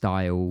lobby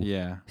style.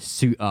 Yeah.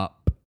 Suit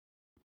up.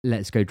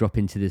 Let's go drop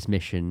into this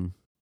mission.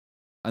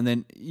 And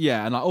then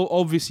and like,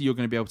 obviously you're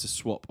going to be able to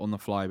swap on the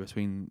fly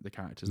between the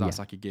characters. That's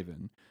like a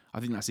given.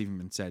 I think that's even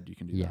been said. You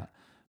can do that.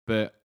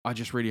 But I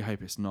just really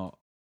hope it's not.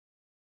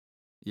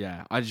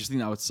 Yeah, I just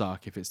think that would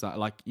suck if it's that,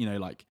 like,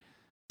 like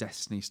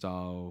Destiny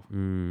style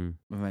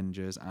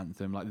Avengers,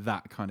 Anthem, like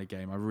that kind of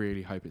game. I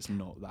really hope it's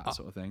not that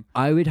sort of thing.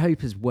 I would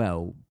hope as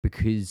well,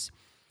 because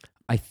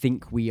I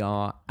think we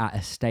are at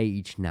a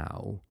stage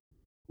now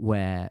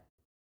where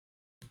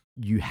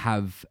you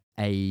have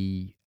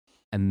a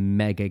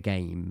mega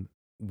game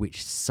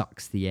which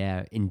sucks the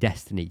air in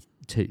Destiny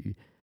 2.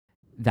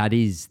 That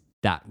is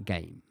that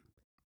game.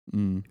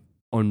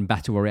 On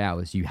Battle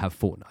Royales, you have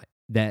Fortnite.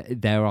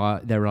 There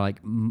are like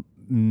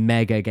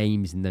mega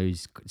games in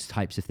those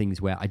types of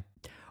things where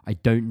I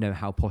don't know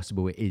how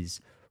possible it is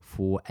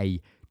for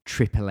a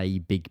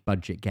AAA big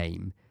budget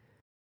game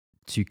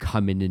to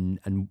come in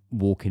and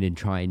walk in and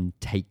try and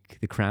take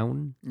the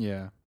crown.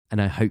 Yeah. And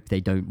I hope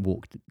they don't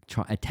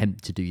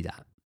attempt to do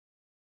that.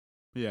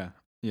 Yeah.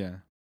 Yeah.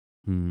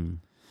 Who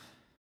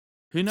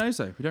knows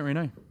though? We don't really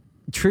know.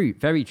 True.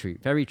 Very true.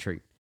 Very true.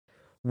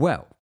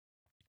 Well,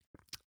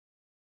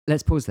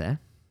 let's pause there.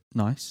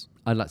 Nice.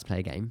 I'd like to play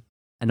a game.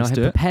 And I have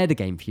prepared a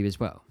game for you as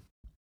well.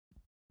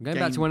 I'm going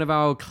back to one of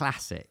our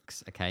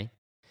classics, okay?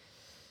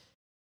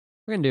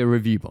 We're going to do a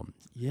review bomb.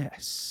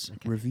 Yes.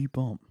 Okay. Review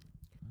bomb.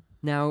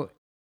 Now,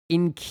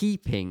 in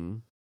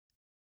keeping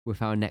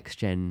with our next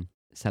gen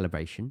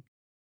celebration,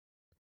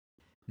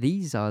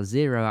 these are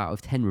 0 out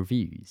of 10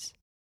 reviews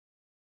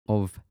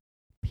of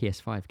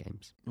PS5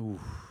 games. Ooh,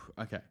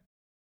 okay.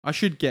 I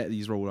should get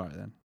these all right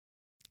then.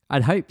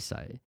 I'd hope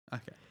so.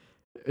 Okay.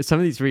 Some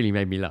of these really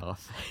made me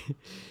laugh.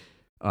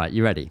 All right,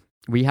 you ready?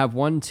 We have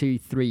 1, 2,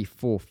 3,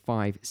 4,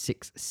 5,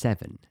 6,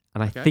 7.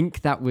 And I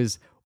think that was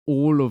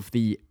all of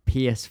the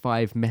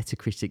PS5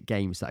 Metacritic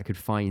games that I could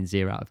find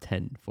 0 out of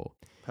 10 for.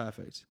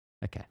 Perfect.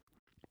 Okay.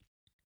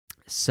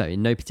 So,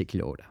 in no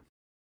particular order.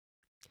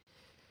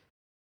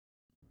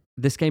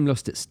 This game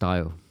lost its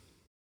style.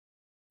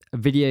 A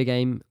video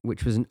game,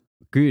 which was a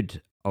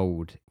good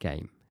old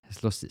game,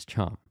 has lost its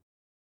charm.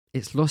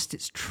 It's lost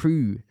its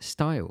true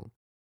style.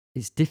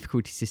 Its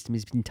difficulty system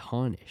has been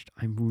tarnished.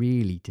 I'm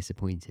really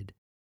disappointed.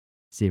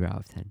 0 out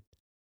of 10.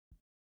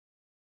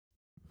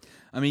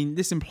 I mean,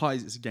 this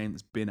implies it's a game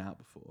that's been out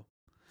before.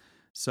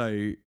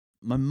 So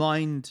my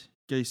mind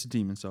goes to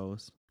Demon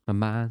Souls. My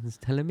mind's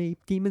telling me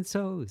Demon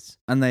Souls.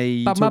 And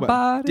they talk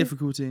about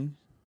difficulty.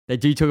 They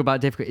do talk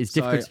about difficulty. Its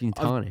difficulty's been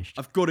tarnished.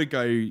 I've got to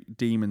go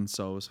Demon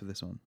Souls for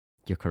this one.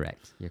 You're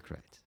correct.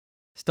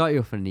 Start you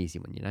off on an easy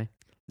one,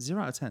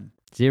 0 out of 10.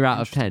 0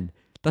 out of 10.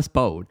 That's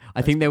bold.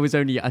 I think there was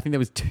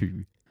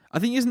 2. I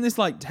think, isn't this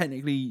like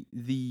technically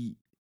the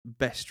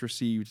best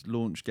received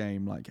launch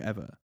game like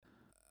ever?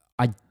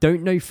 I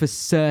don't know for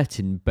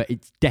certain, but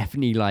it's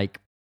definitely like,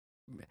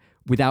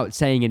 without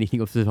saying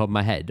anything off the top of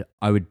my head,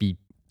 I would be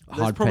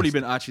hard pressed.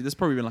 There's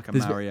probably been like a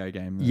Mario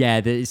game.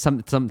 Yeah, there's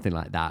something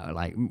like that,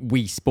 like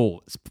Wii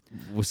Sports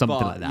or something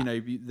like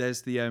that.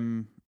 There's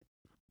the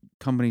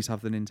companies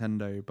have the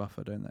Nintendo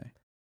buffer, don't they?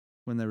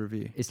 When they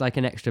review, it's like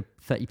an extra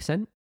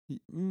 30%.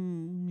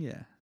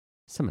 Yeah,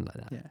 something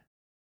like that.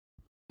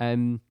 Yeah.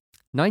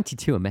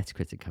 92 on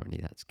Metacritic currently.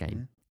 That's game.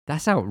 Yeah.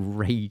 That's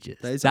outrageous.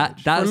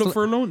 That's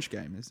for a launch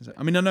game, isn't it?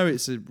 I mean, I know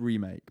it's a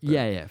remake. But...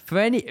 Yeah. For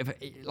any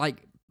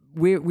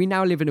we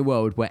now live in a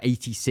world where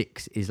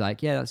 86 is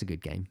like, yeah, that's a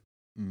good game,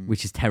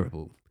 which is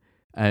terrible.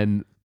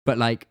 But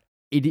like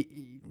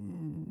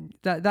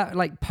that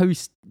like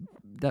post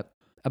that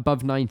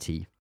above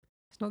 90,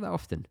 it's not that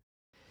often.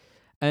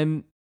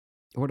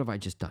 What have I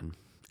just done?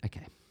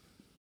 Okay.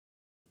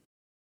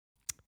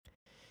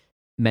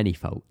 Many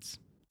faults.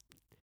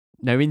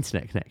 No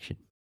internet connection.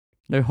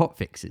 No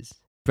hotfixes.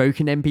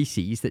 Broken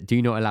NPCs that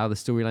do not allow the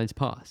storyline to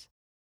pass.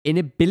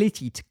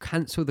 Inability to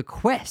cancel the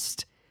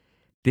quest.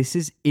 This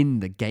is in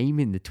the game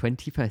in the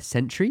 21st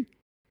century?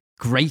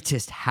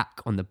 Greatest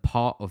hack on the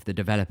part of the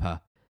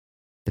developer.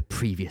 The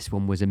previous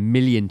one was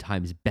 1,000,000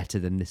 times better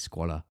than this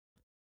squalor.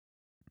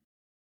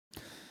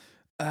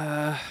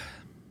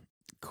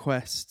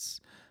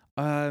 Quests.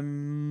 I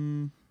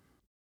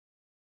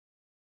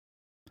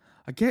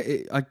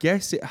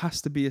guess it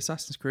has to be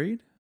Assassin's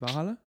Creed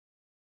Valhalla.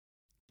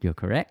 You're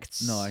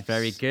correct. Nice.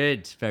 Very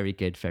good. Very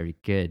good. Very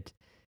good.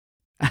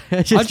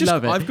 I just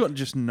love it. I've got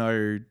just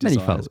no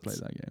desire to play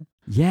that game.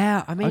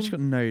 Yeah, I mean, I've just got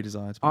no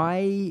desire to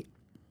play.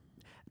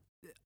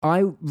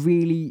 I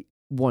really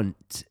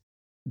want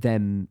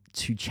them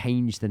to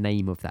change the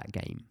name of that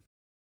game.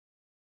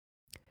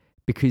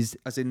 Because...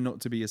 As in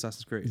not to be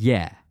Assassin's Creed?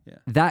 Yeah.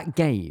 That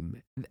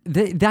game,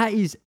 that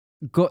is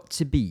got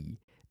to be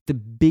the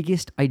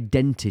biggest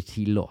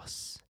identity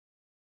loss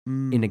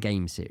in a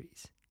game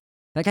series.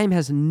 That game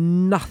has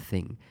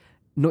nothing,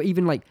 not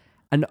even like...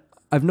 And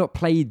I've not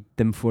played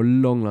them for a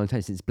long, long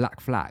time, since Black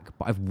Flag,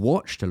 but I've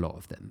watched a lot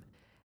of them.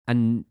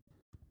 And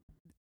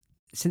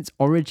since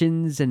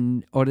Origins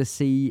and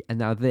Odyssey and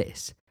now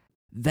this,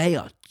 they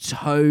are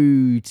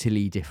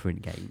totally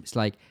different games.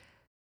 Like,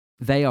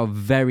 they are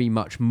very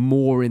much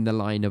more in the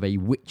line of a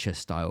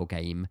Witcher-style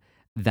game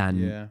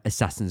than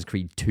Assassin's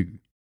Creed 2.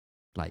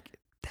 Like,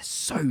 they're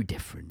so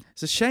different.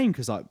 It's a shame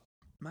because, like,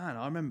 man,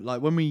 I remember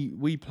like when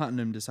we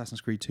platinumed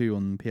Assassin's Creed 2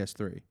 on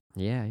PS3.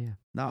 Yeah.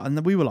 Now,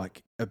 and we were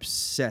like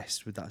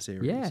obsessed with that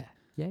series.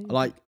 Yeah.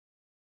 Like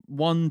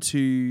 1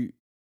 to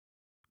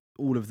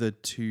all of the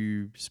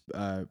 2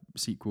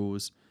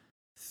 sequels,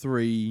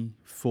 3,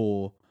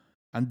 4,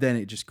 and then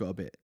it just got a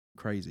bit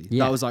crazy.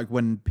 Yeah. That was like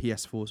when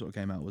PS4 sort of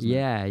came out, wasn't it?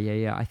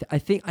 Yeah. I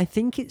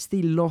think it's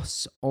the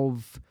loss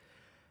of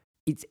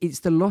it's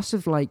the loss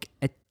of like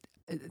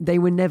they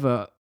were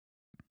never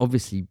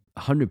obviously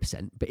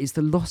 100%, but it's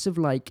the loss of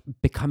like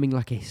becoming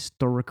like a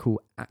historical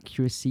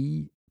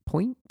accuracy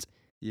point.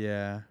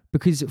 Yeah.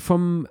 Because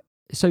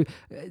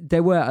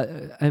there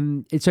were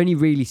it's only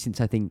really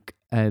since I think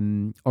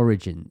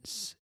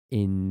Origins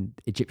in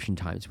Egyptian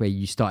times where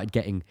you started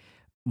getting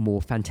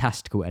more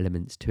fantastical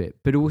elements to it,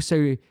 but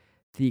also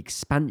the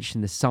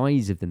expansion, the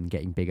size of them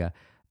getting bigger.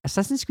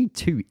 Assassin's Creed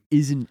 2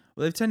 isn't...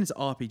 Well, they've turned into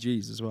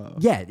RPGs as well.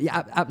 Yeah,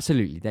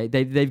 absolutely.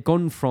 They've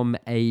gone from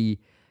a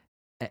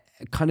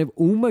kind of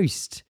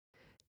almost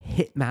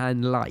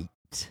Hitman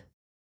light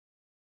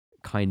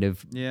kind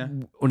of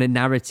on a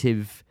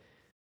narrative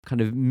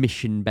kind of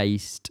mission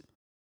based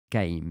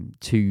game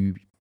to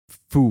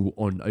full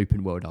on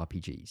open world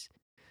RPGs.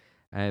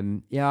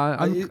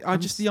 I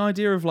just the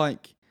idea of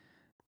like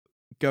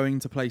going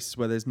to places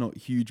where there's not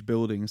huge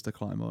buildings to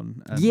climb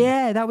on.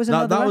 That was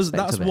another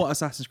that's what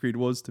Assassin's Creed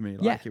was to me.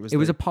 Like, it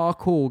was a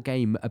parkour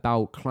game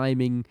about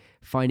climbing,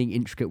 finding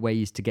intricate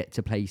ways to get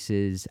to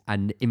places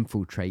and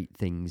infiltrate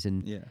things.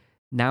 And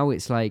now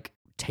it's like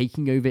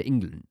taking over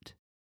England.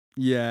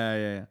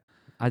 Yeah.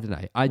 I don't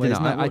know.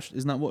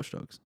 Isn't that Watch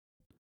Dogs?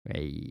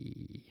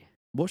 Hey.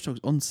 Watch Dogs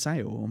on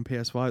sale on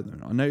PS5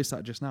 though. I noticed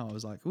that just now. I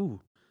was like,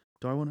 ooh,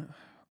 do I want to...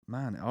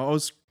 Man, I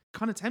was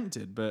kind of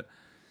tempted, but...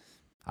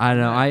 I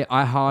don't know.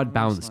 I hard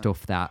bounced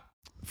off that.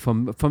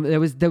 From there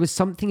was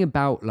something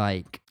about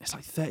like... It's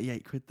like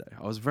 38 quid though.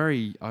 I was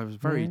very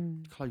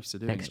close to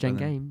doing Next gen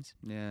games.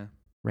 Yeah.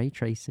 Ray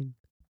tracing.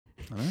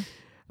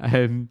 I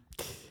know.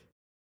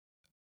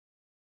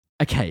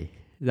 Okay,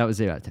 that was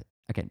 0 out of 10.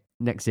 Okay,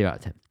 next 0 out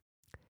of 10.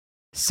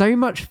 So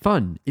much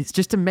fun. It's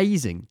just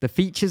amazing. The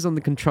features on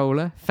the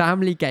controller,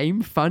 family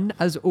game, fun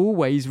as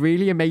always,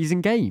 really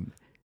amazing game.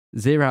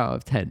 0 out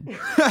of 10.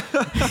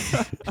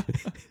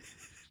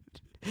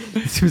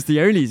 This was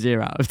the only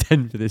 0 out of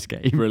 10 for this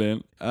game.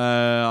 Brilliant.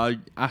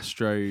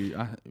 Astro's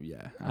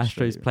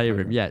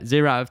Playroom. Yeah,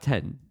 0 out of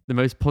 10. The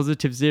most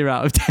positive 0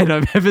 out of 10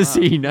 I've ever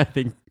seen, I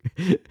think.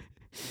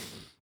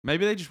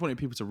 Maybe they just wanted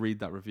people to read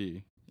that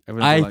review.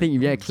 I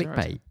think,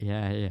 clickbait.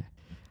 Yeah.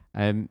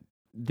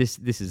 This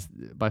is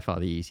by far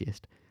the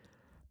easiest.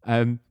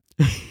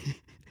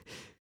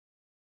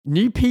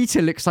 New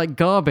Peter looks like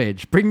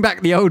garbage. Bring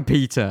back the old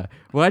Peter.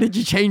 Why did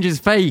you change his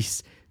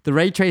face? The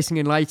ray tracing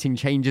and lighting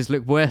changes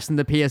look worse than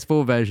the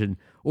PS4 version.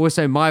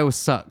 Also, Miles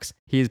sucks.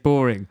 He is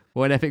boring.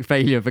 What an epic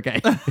failure of a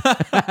game.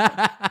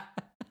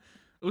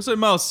 Also,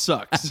 Miles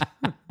sucks.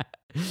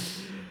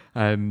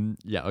 I'll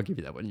give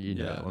you that one. You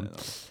know that one.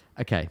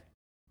 Okay.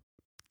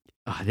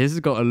 This has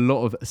got a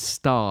lot of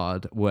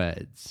starred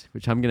words,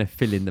 which I'm going to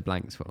fill in the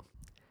blanks for.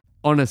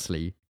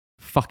 Honestly,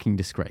 fucking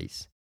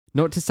disgrace.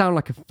 Not to sound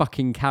like a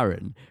fucking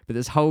Karen, but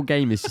this whole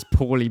game is just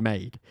poorly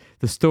made.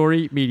 The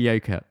story,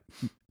 mediocre.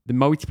 The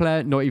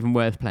multiplayer, not even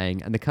worth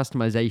playing, and the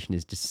customization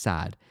is just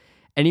sad.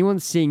 Anyone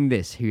seeing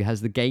this who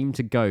has the game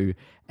to go,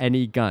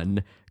 any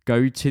gun,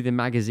 go to the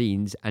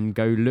magazines and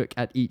go look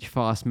at each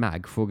fast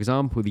mag. For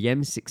example, the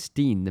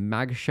M16, the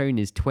mag shown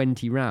is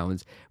 20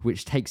 rounds,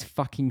 which takes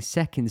fucking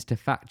seconds to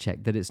fact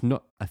check that it's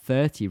not a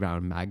 30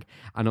 round mag,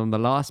 and on the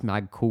last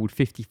mag called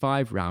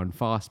 55 round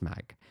fast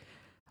mag.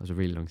 That was a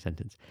really long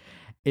sentence.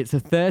 It's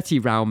a 30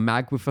 round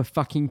mag with a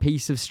fucking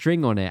piece of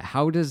string on it.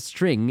 How does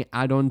string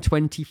add on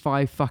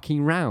 25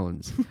 fucking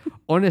rounds?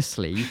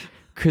 Honestly,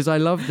 because I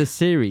love the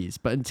series,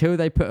 but until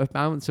they put an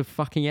ounce of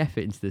fucking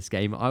effort into this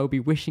game, I will be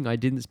wishing I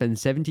didn't spend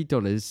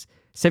 $70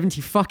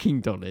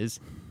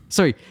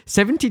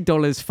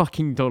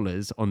 fucking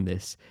dollars on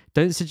this.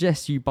 Don't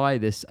suggest you buy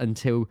this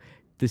until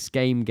this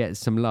game gets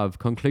some love.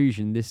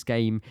 Conclusion, this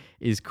game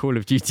is Call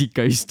of Duty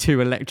Ghost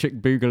 2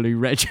 Electric Boogaloo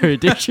Retro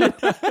Edition.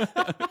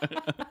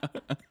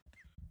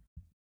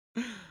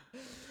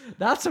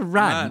 That's a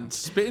rant. Man,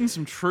 spitting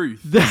some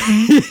truth.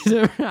 That is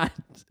a rant.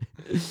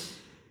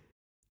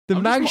 The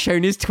mag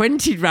shown is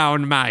 20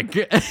 round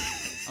mag.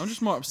 I'm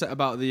just more upset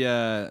about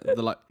the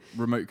like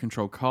remote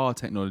control car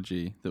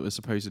technology that was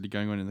supposedly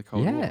going on in the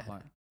Cold War.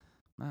 Like,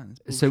 man,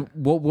 so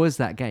what was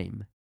that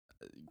game?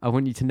 I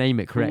want you to name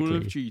it correctly. Call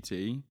of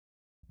Duty,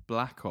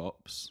 Black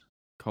Ops,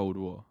 Cold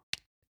War.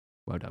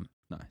 Well done.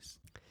 Nice.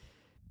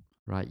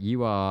 Right,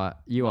 you are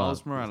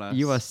Morales.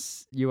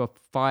 you are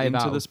 5 Into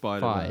out the of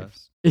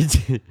Spider-Verse.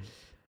 5.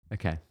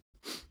 Okay.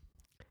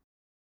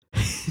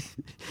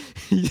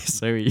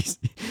 So easy.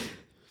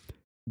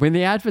 When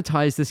they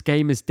advertised this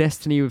game as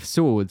Destiny with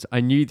swords,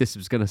 I knew this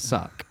was going to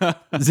suck.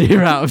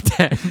 0 out of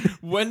 10.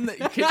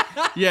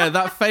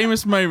 That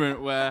famous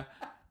moment where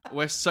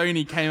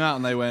Sony came out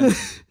and they went,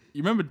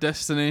 "You remember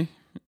Destiny?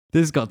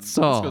 This got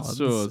swords." It's got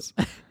swords.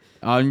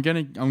 I'm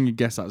gonna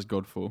guess that's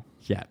Godfall.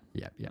 Yeah.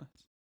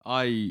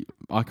 I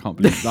can't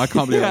believe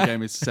that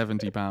game is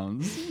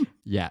 £70.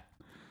 Yeah.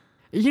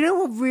 You know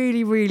what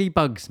really, really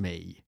bugs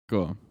me?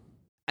 Go on.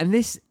 And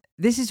this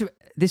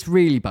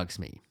really bugs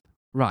me.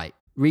 Right.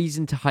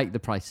 Reason to hike the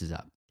prices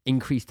up.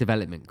 Increase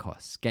development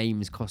costs.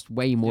 Games cost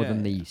way more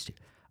than they used to.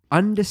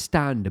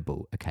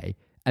 Understandable. Okay.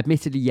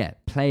 Admittedly,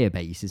 player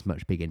base is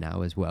much bigger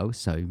now as well.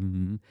 So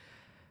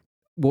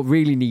what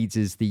really needs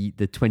is the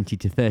 £20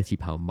 to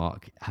 £30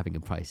 mark having a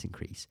price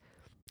increase.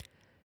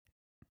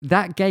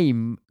 That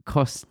game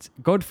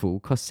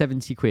Godfall cost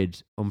 70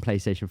 quid on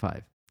PlayStation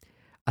 5.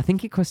 I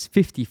think it costs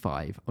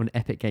 55 on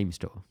Epic Game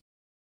Store.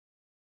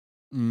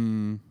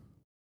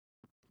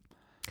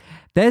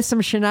 There's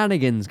some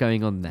shenanigans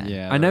going on there.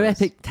 Yeah, I know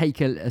Epic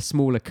take a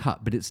smaller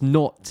cut, but it's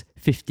not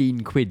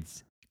 15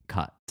 quid's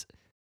cut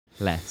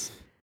less.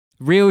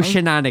 Real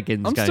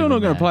shenanigans. I'm still not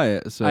going to play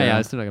it. So. Oh, yeah,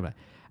 I'm still not going to play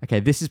it. Okay,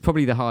 this is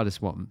probably the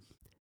hardest one.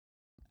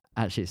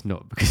 Actually, it's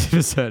not because of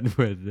a certain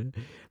word.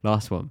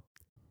 Last one.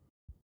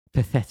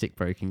 Pathetic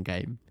broken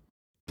game.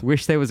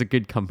 Wish there was a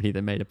good company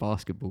that made a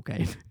basketball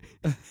game.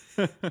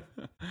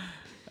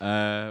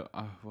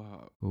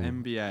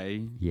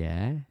 NBA.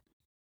 Yeah.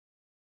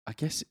 I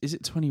guess, is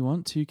it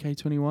 21?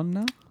 2K21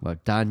 now? Well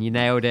done, you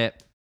nailed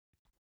it.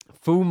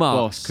 Full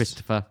marks,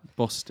 Christopher.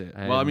 Bossed it.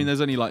 Well, I mean,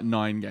 there's only like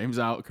 9 games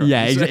out currently.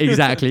 Yeah,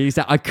 exactly.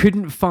 I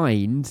couldn't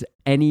find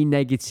any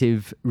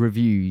negative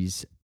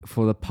reviews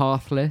for the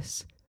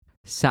Pathless,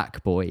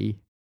 Sackboy,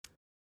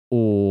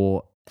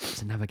 or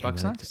it's another game.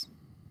 Bugsnax.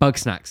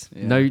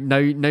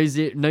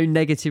 Yeah. No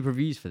negative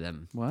reviews for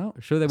them. Well,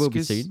 I'm sure there will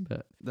be soon,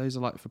 but those are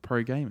like for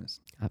pro gamers.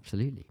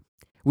 Absolutely.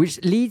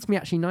 Which leads me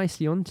actually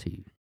nicely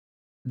onto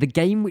the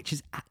game which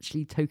has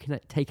actually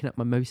taken up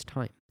my most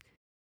time.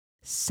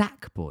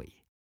 Sackboy.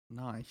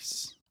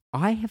 Nice.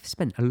 I have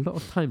spent a lot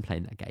of time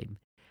playing that game,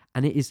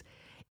 and it is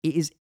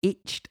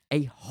itched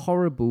a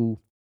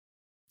horrible.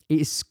 It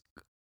has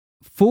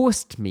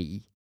forced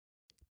me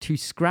to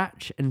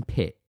scratch and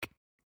pick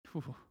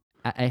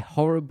at a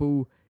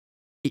horrible,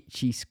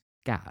 itchy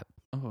scab.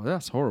 Oh,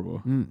 that's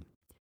horrible.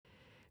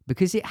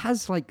 Because it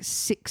has like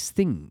 6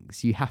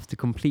 things you have to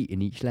complete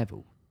in each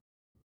level.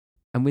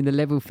 And when the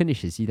level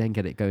finishes, you then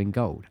get it going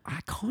gold. I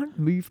can't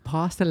move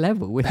past a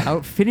level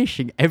without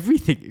finishing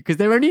everything because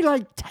they're only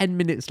like 10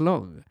 minutes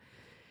long.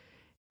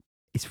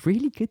 It's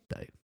really good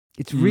though.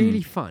 It's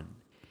really fun.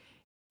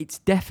 It's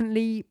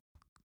definitely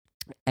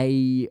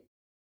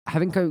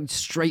having gone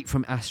straight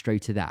from Astro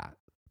to that,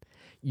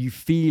 you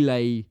feel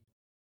this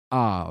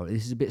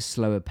is a bit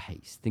slower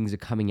pace. Things are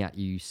coming at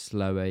you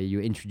slower.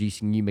 You're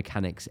introducing new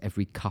mechanics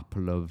every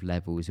couple of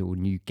levels or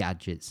new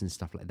gadgets and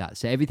stuff like that.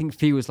 So everything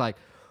feels like,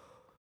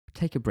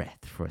 take a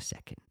breath for a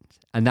second.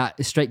 And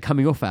that straight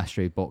coming off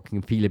Astrobot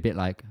can feel a bit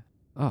like,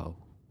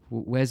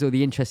 where's all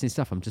the interesting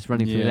stuff? I'm just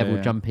running through a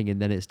level, jumping,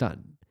 and then it's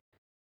done.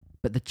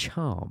 But the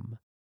charm,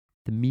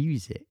 the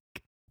music,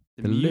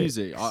 the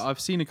music. I've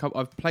seen a couple.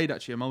 I've played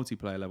actually a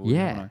multiplayer level.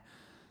 Yeah,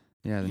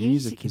 the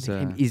music is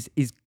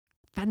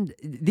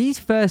these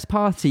first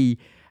party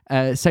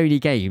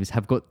Sony games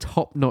have got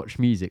top notch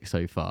music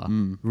so far.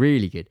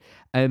 Really good.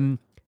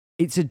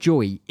 It's a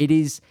joy. It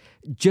is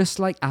just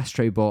like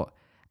Astrobot.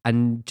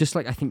 And just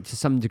like I think to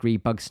some degree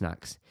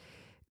Bugsnax,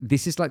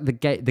 this is like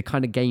the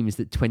kind of games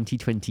that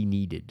 2020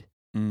 needed.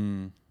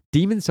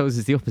 Demon's Souls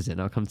is the opposite, and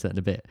I'll come to that in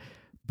a bit.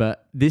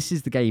 But this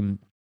is the game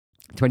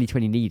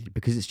 2020 needed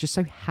because it's just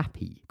so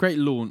happy. Great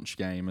launch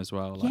game as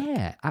well.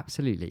 Yeah,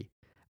 absolutely.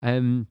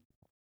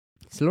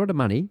 It's a lot of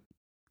money,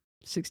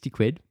 60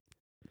 quid.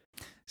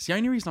 It's the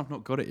only reason I've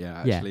not got it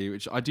yet, actually,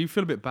 which I do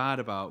feel a bit bad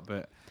about.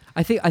 But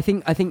I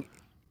think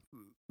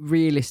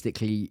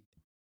realistically,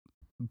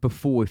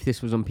 before, if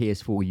this was on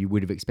PS4, you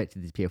would have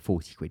expected this to be a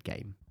 40 quid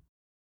game.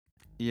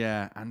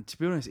 Yeah, and to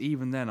be honest,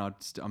 even then,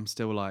 I'm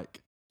still like,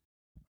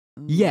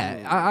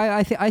 Yeah,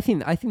 I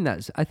think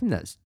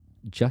that's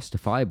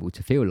justifiable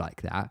to feel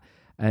like that,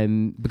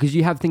 because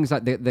you have things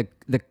like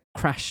the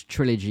Crash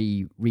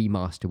Trilogy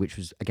remaster, which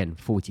was again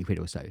 40 quid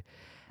or so,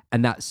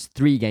 and that's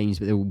 3 games,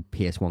 but they're all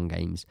PS1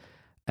 games.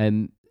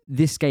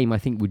 This game I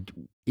think would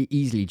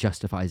easily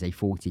justifies a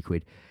 40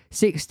 quid.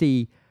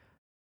 60,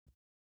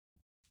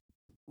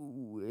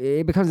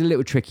 it becomes a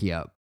little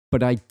trickier,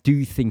 but I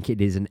do think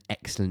it is an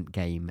excellent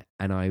game,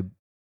 and I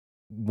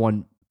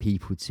want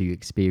people to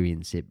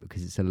experience it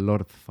because it's a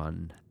lot of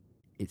fun.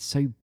 It's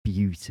so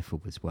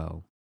beautiful as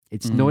well.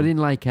 It's not in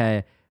like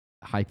a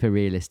hyper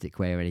realistic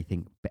way or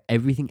anything, but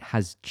everything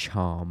has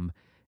charm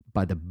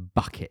by the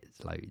bucket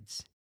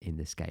loads in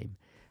this game.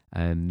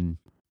 And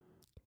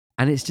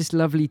it's just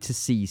lovely to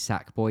see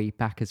Sackboy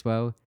back as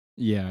well.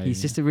 Yeah,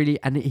 he's just a really,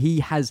 and he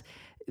has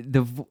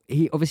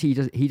he obviously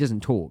he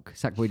doesn't talk.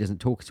 Sackboy doesn't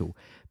talk at all,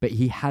 but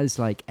he has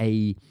like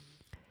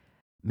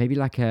maybe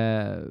like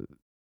a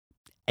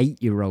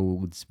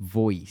 8-year-old's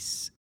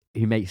voice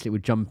who makes little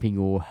jumping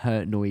or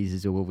hurt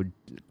noises or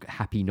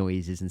happy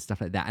noises and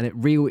stuff like that, and it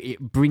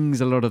brings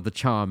a lot of the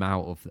charm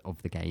out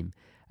of the game.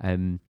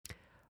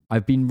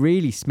 I've been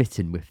really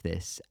smitten with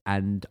this,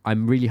 and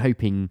I'm really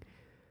hoping,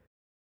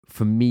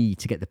 for me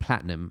to get the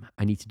platinum,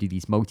 I need to do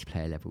these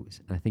multiplayer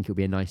levels, and I think it'll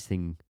be a nice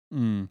thing.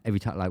 Every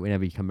time, like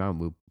whenever you come around,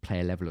 we'll play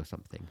a level or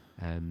something.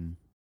 And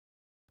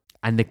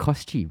the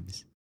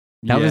costumes.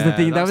 That was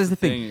the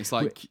thing. It's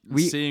like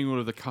seeing all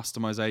of the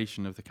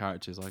customization of the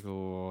characters. Like,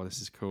 oh,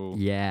 this is cool.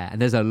 Yeah,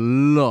 and there's a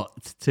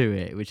lot to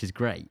it, which is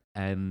great.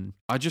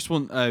 I just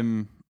want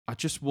to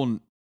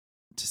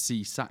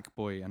see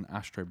Sackboy and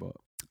Astrobot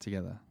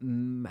together,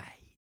 mate.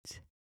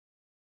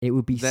 It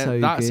would be so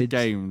good. That's a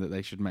game that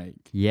they should make.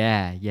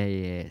 Yeah.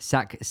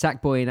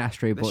 Sackboy and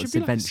Astrobot's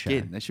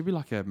adventure. There should be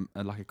like a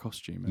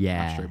costume. Of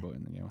Astrobot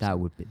in the game.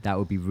 That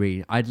would be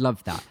really. I'd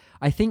love that.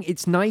 I think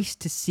it's nice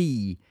to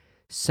see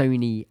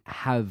Sony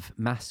have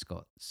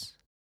mascots.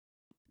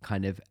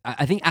 Kind of.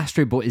 I think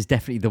Astrobot is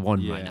definitely the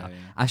one right now.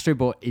 Yeah.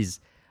 Astrobot is.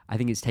 I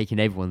think it's taken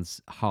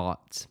everyone's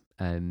heart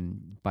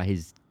by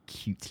his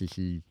cute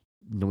little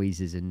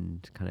noises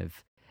and kind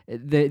of.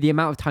 The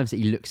amount of times that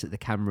he looks at the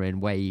camera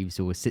and waves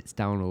or sits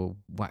down or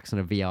whacks on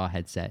a VR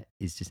headset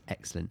is just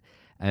excellent.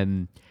 But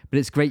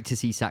it's great to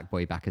see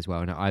Sackboy back as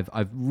well, and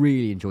I've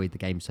really enjoyed the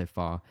game so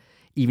far,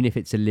 even if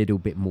it's a little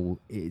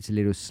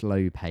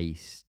slow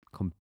paced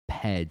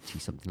compared to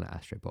something like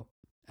Astrobot.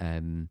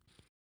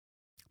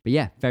 But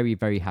yeah, very,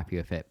 very happy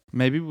with it.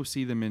 Maybe we'll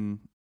see them in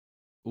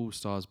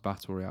All-Stars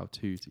Battle Royale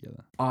 2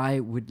 together. I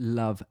would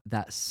love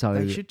that so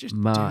much. They should just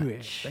do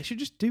it. They should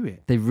just do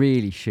it. They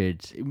really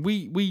should.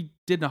 We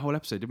did a whole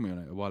episode, didn't we, on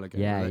it a while ago?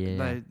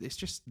 Yeah. It's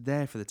just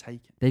there for the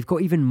taking. They've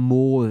got even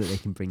more that they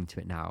can bring to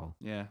it now.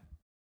 Yeah.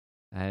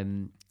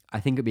 I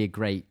think it'd be a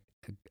great.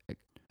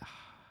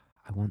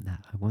 I want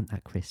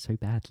that, Chris, so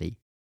badly.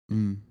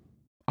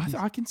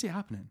 I can see it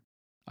happening.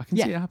 I can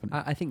see it happening.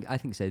 I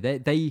think so.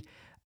 They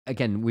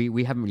again,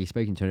 we haven't really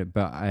spoken to it,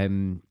 but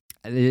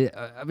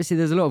obviously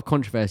there's a lot of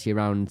controversy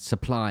around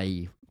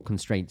supply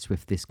constraints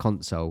with this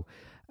console.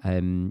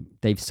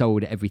 They've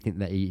sold everything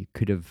that he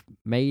could have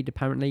made,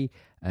 apparently.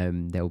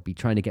 They'll be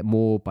trying to get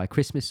more by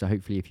Christmas, so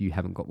hopefully if you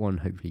haven't got one,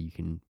 hopefully you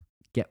can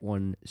get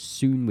one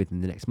soon,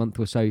 within the next month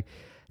or so.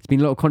 There's been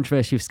a lot of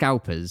controversy with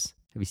scalpers.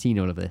 Have you seen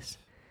all of this?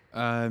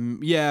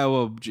 Yeah,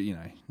 well,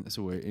 that's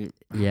all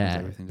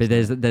but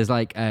there's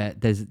like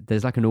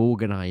an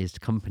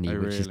organized company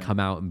which has really? come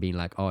out and been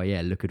like, oh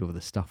yeah, look at all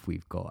the stuff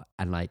we've got,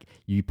 and like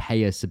you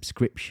pay a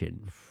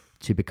subscription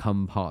to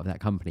become part of that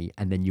company,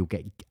 and then you'll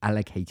get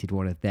allocated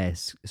one of their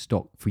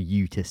stock for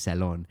you to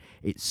sell on.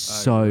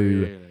 It's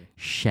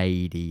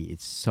shady.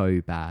 It's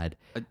so bad.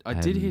 I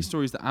did hear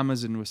stories that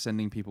Amazon was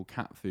sending people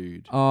cat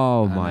food.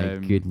 Oh my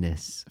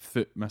goodness.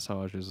 Foot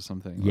massages or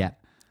something. Yeah.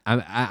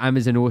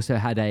 Amazon also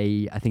had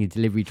a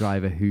delivery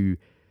driver who,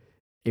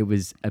 it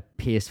was a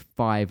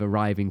PS5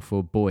 arriving for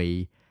a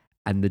boy,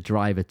 and the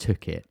driver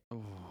took it,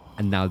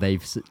 and now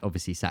they've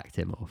obviously sacked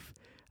him off.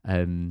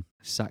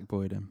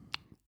 Sackboyed him.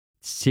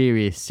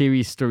 Serious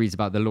stories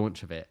about the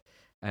launch of it.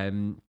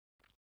 I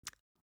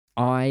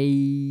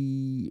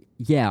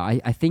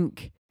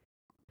think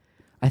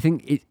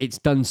it's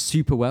done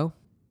super well.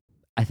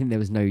 I think there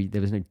was no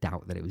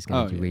doubt that it was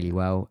going to do really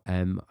well.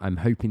 I'm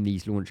hoping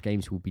these launch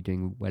games will be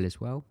doing well as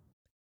well.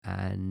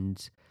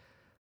 And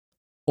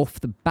off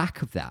the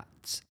back of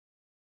that,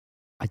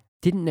 I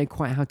didn't know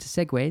quite how to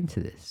segue into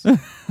this.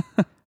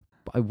 But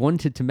I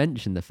wanted to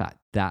mention the fact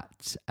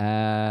that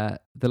The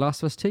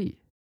Last of Us 2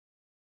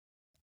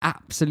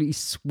 absolutely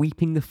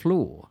sweeping the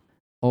floor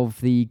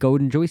of the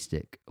Golden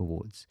Joystick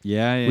Awards.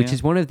 Yeah. Which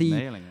is one of the...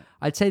 Nailing it.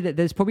 I'd say that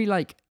there's probably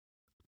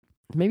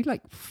maybe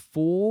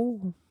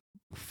four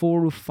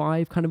or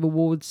five kind of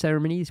award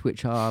ceremonies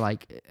which are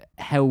like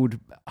held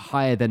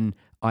higher than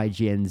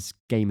IGN's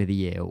Game of the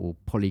Year or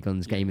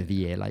Polygon's Game of the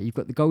Year. Like, you've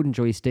got the Golden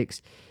Joysticks,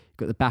 you've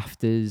got the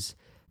BAFTAs,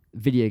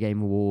 Video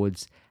Game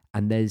Awards,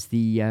 and there's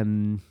the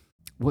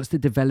what's the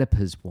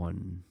developers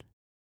one?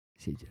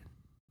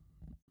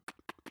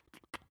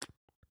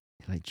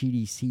 like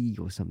GDC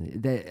or something.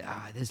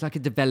 There's like a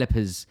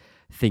developers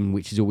thing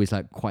which is always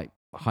like quite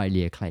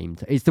highly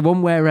acclaimed. It's the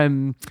one where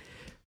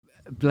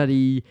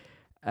bloody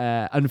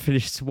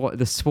Unfinished Swan,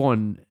 the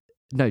Swan.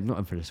 No, not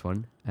Unfinished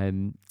Swan.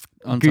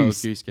 Untitled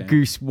Goose Game.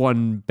 Goose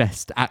won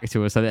Best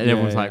Actor or something, and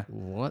everyone's like,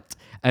 "What?"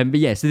 But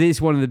yeah, so this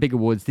is one of the big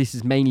awards. This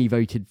is mainly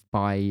voted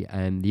by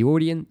the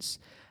audience,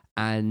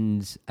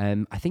 and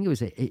I think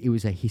it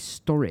was a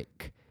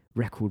historic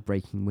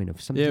record-breaking win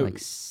of something like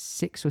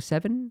 6 or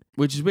 7,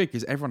 which is weird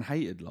because everyone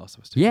hated Last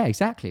of Us 2. Yeah,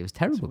 exactly. It was a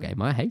terrible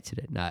game. I hated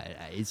it. No,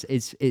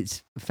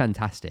 it's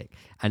fantastic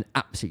and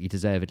absolutely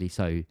deservedly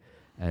so,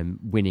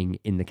 winning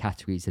in the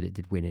categories that it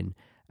did win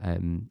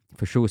in,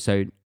 for sure.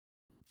 So.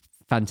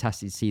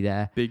 Fantastic to see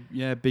there.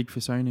 Big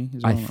for Sony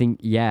as well. I think,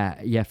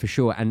 yeah, for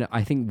sure. And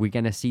I think we're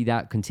going to see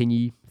that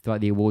continue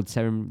throughout the award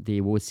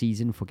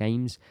season for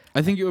games.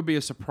 I think it would be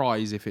a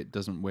surprise if it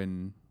doesn't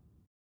win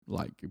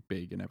like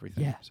big and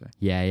everything. Yeah, so.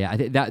 yeah. I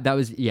think that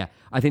was, yeah.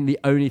 I think the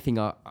only thing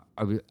I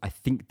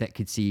think that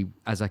could see,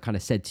 as I kind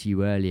of said to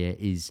you earlier,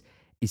 is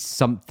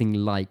something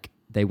like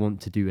they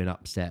want to do an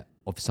upset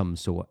of some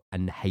sort,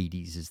 and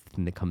Hades is the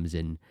thing that comes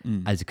in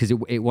as because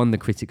it won the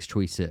Critics'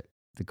 Choice at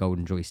the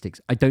Golden Joysticks.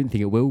 I don't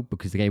think it will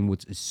because the game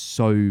was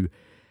so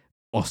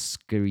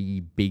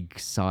Oscar-y, big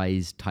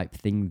size type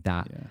thing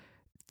that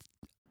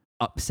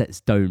upsets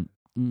don't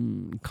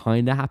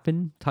kind of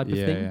happen type of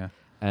thing.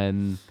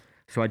 Yeah.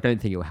 So I don't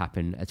think it will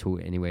happen at all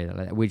anyway. Like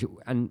that.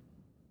 And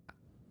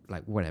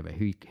like whatever,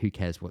 who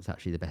cares what's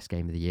actually the best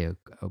game of the year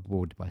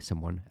awarded by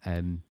someone?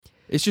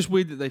 It's just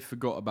weird that they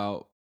forgot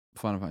about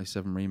Final Fantasy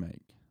VII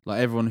Remake. Like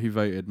everyone who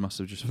voted must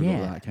have just forgot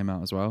that came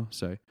out as well.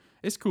 So.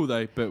 It's cool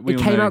though, but it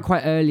came out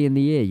quite early in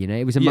the year. You know,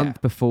 it was a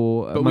month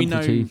before. But we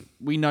know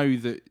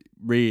that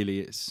really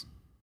it's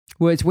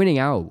winning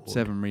out.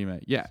 7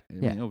 Remake. Yeah, I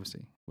mean,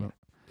 obviously. Well.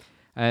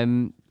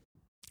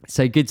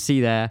 So good to see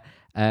there.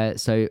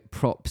 So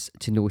props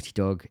to Naughty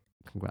Dog.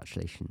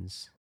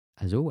 Congratulations,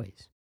 as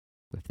always,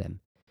 with them.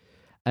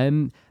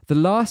 The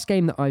last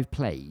game that I've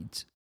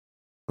played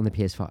on the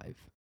PS5,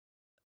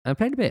 I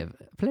played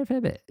a fair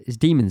bit. Is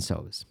Demon's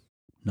Souls.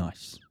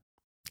 Nice.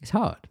 It's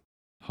hard.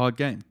 Hard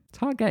game. It's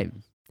a hard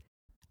game.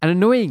 And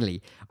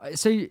annoyingly,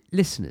 so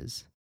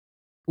listeners,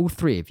 all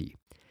 3 of you,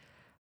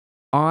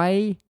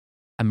 I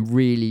am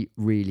really,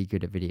 really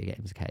good at video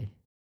games, okay?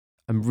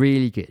 I'm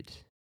really good,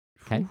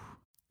 okay?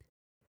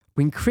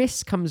 When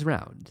Chris comes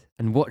around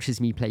and watches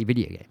me play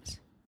video games,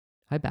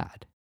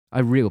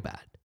 I'm real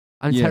bad.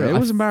 I'm terrible. It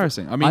was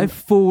embarrassing. I mean, I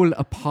fall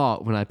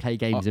apart when I play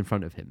games in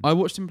front of him. I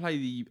watched him play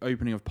the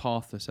opening of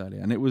Pathless earlier,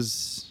 and it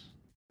was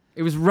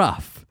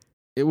rough.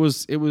 It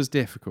was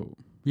difficult.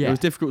 Yeah. It was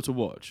difficult to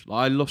watch.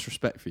 Like, I lost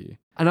respect for you.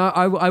 And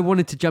I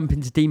wanted to jump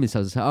into Demon's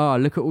Souls and say, oh,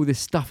 look at all this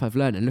stuff I've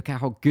learned and look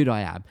at how good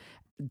I am.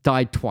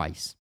 Died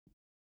twice.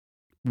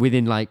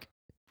 Within like,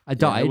 I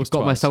died,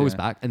 got my souls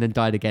back, and then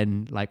died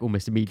again like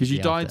almost immediately. Because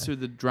you died to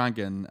the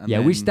dragon.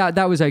 And which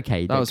that was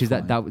okay. Because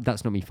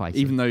that's not me fighting.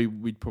 Even though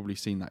we'd probably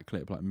seen that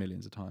clip like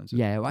millions of times.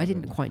 Yeah, well, I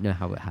didn't quite know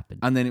how it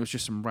happened. And then it was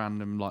just some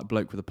random like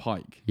bloke with a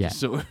pike. Yeah.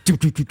 Sort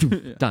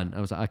of done. I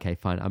was like, okay,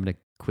 fine, I'm going to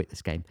quit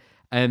this game.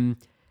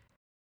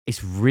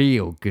 It's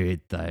real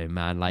good though,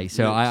 man. Like,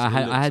 so I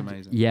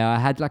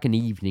had like an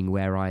evening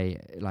where I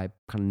like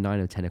kind of 9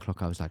 or 10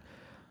 o'clock. I was like,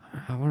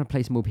 I want to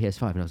play some more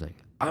PS5, and I was like,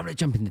 I'm gonna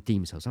jump into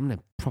Demon's Souls. I'm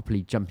gonna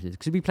properly jump into it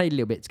because we played a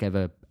little bit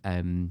together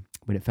when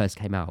it first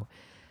came out.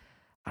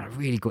 And I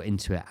really got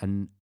into it,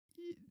 and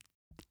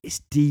it's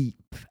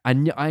deep.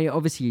 And I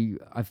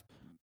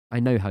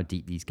know how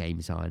deep these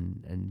games are,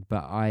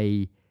 but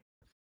I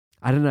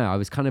don't know. I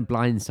was kind of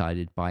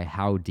blindsided by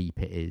how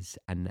deep it is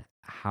and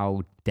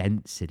how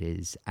dense it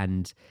is,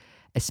 and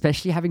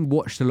especially having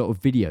watched a lot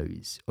of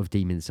videos of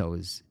Demon's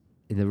Souls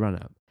in the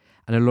run-up,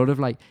 and a lot of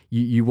like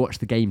you watch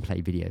the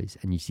gameplay videos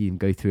and you see them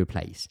go through a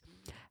place,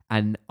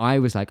 and I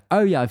was like, oh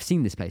yeah, I've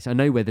seen this place, I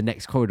know where the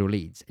next corridor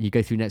leads, and you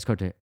go through the next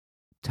corridor,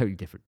 totally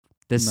different.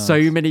 There's so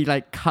many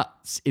like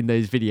cuts in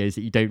those videos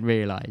that you don't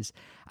realize,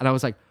 and I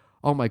was like,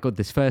 oh my god,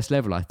 this first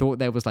level, I thought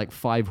there was like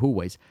 5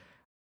 hallways.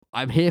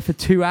 I'm here for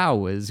 2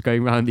 hours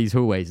going around these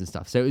hallways and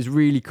stuff. So it was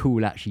really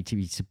cool actually to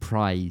be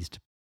surprised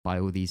by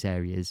all these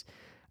areas.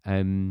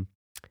 Man,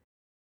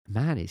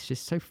 it's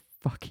just so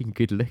fucking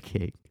good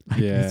looking.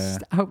 Like, it's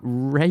just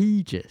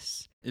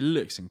outrageous. It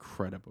looks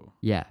incredible.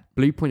 Yeah.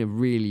 Bluepoint have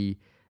really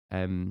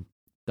done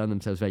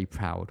themselves very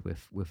proud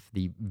with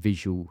the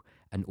visual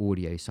and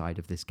audio side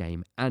of this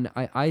game. And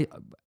I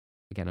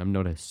again, I'm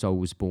not a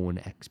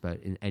Soulsborne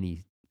expert in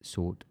any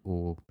sort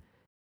or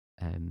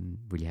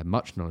really have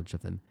much knowledge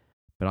of them.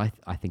 But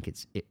I think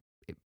it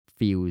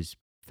feels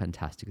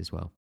fantastic as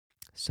well.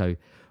 So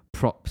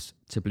props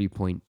to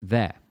Bluepoint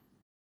there.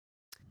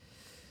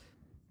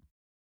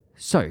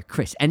 So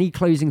Chris, any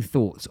closing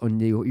thoughts on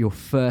your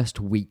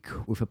first week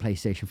with a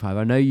PlayStation 5?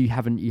 I know you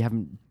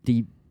haven't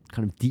deep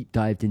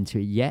dived into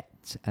it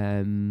yet.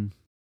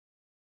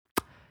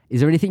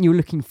 Is there anything you're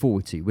looking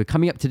forward to? We're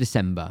coming up to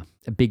December,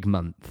 a big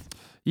month.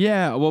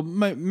 Yeah, well,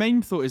 my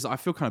main thought is I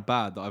feel kind of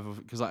bad that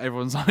because like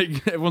everyone's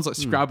like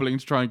scrabbling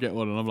to try and get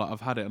one, and I'm like,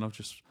 I've had it, and I've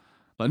just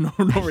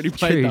Like not really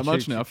played True, that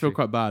much true, now. I feel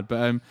quite bad,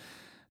 but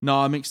no,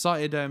 I'm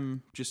excited.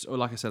 Just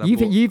like I said,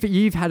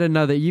 You've had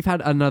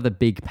another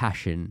big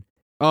passion.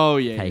 Oh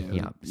yeah,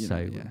 taking up.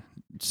 So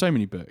so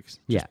many books,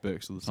 just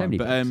books all the time. So many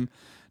books.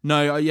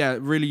 No,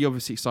 really,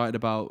 obviously excited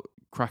about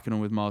cracking on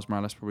with Miles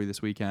Morales probably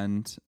this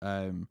weekend.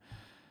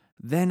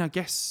 Then I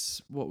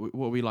guess what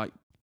are we like?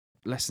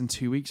 Less than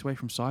 2 weeks away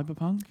from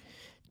Cyberpunk.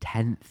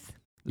 10th.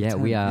 The Yeah, 10th,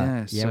 we are.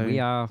 yeah, Yeah, so we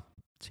are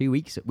 2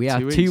 weeks. We are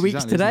 2 weeks, 2 weeks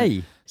exactly,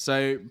 today.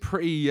 So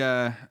pretty.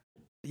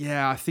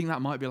 I think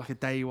that might be like a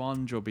day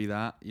one job. Be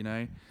that, you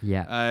know.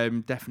 Yeah.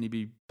 Definitely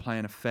be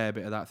playing a fair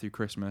bit of that through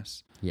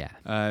Christmas. Yeah.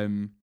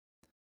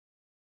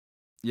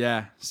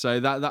 So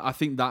that I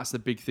think that's the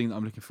big thing that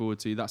I'm looking forward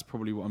to. That's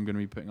probably what I'm going to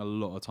be putting a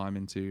lot of time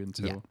into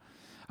until,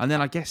 and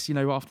then I guess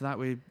after that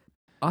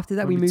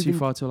we move too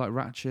far to like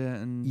Ratchet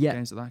and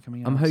games like that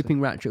coming out. I'm hoping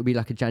Ratchet will be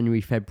like a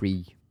January,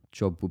 February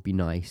job. Would be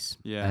nice.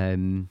 Yeah.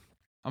 Am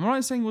I right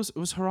in saying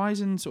was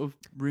Horizon sort of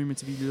rumored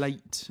to be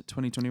late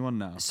 2021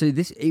 now? So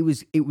it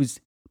was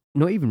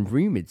not even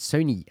rumored.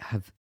 Sony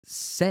have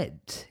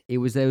said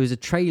there was a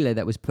trailer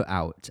that was put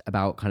out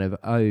about kind of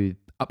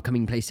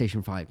upcoming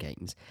PlayStation 5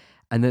 games.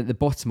 And then at the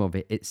bottom of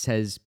it, it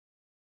says,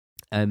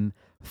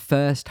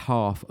 first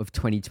half of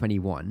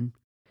 2021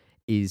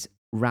 is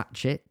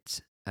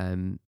Ratchet,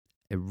 a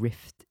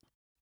Rift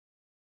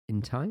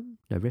in Time?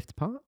 No, Rift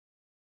Apart?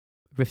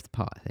 Rift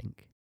Apart, I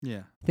think.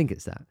 Yeah. I think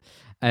it's that.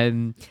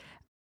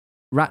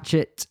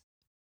 Ratchet,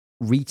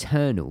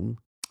 Returnal,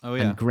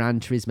 and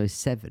Gran Turismo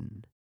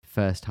 7,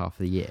 first half of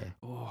the year.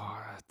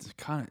 Oh,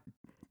 kind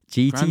of...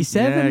 GT7,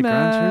 man.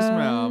 Gran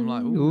Turismo. I'm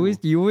like,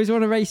 you always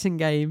want a racing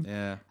game.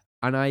 Yeah.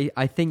 And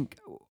I think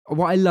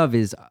what I love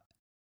is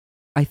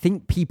I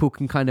think people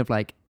can kind of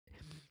like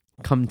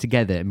come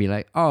together and be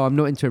like, oh, I'm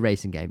not into a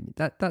racing game.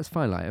 That's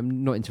fine. Like,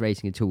 I'm not into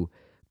racing at all.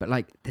 But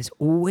like, there's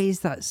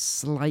always that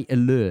slight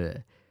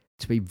allure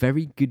to a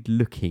very good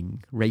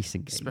looking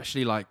racing game.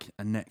 Especially like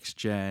a next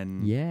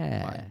gen.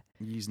 Yeah. Like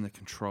using the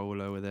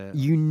controller with it.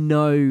 You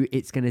know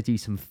it's going to do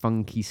some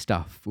funky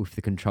stuff with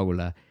the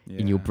controller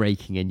in your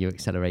braking and your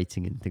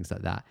accelerating and things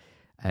like that.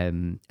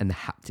 And the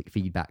haptic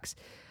feedbacks.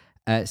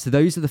 So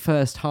those are the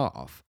first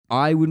half.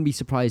 I wouldn't be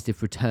surprised if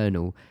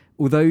Returnal,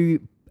 although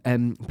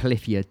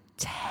Polyphia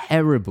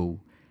terrible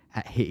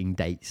at hitting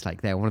dates,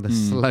 like they're one of the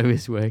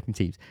slowest working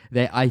teams.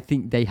 I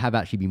think they have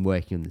actually been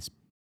working on this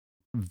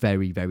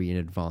very, very in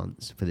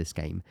advance for this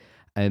game.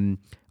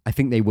 I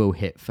think they will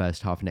hit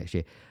first half next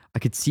year. I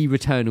could see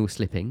Returnal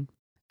slipping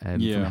from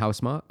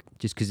Housemarque,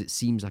 just because it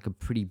seems like a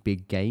pretty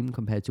big game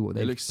compared to what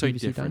they've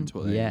previously done. To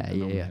what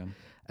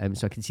they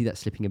So I can see that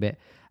slipping a bit.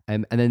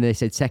 And then they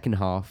said second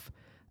half,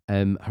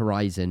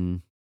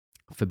 Horizon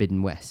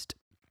Forbidden West.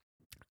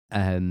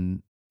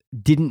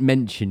 Didn't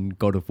mention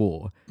God of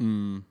War,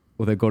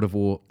 although God of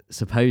War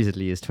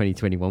supposedly is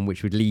 2021,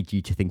 which would lead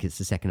you to think it's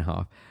the second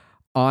half.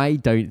 I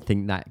don't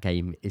think that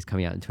game is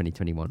coming out in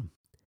 2021.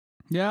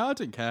 Yeah, I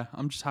don't care.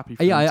 I'm just happy.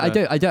 I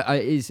don't.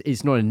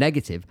 It's not a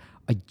negative.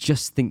 I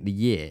just think the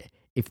year,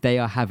 if they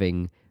are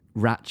having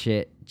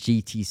Ratchet,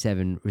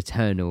 GT7,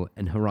 Returnal,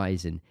 and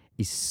Horizon,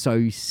 is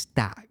so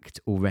stacked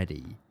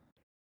already.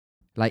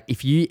 Like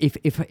if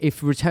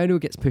Returnal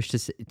gets pushed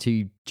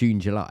to June,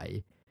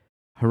 July,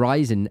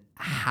 Horizon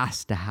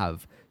has to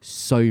have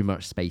so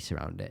much space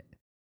around it.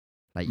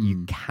 Like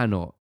you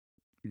cannot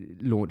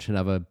launch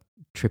another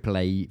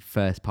AAA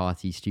first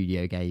party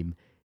studio game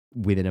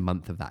within a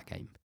month of that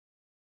game.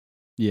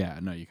 Yeah,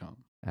 no, you can't.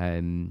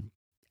 And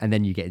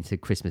then you get into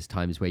Christmas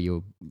times where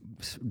you're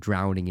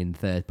drowning in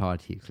third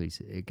party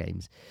exclusive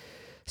games.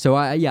 So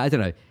I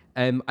don't know.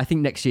 I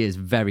think next year is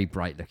very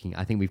bright looking.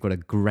 I think we've got a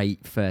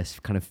great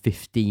first kind of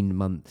 15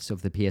 months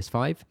of the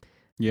PS5.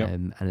 Yeah.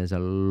 And there's a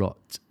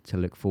lot to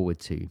look forward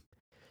to.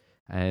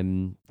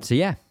 So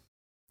yeah,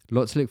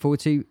 lots to look forward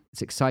to.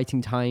 It's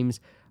exciting times.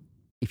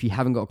 If you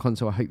haven't got a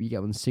console, I hope you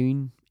get one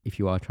soon. If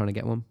you are trying to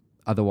get one.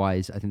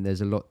 Otherwise, I think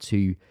there's a lot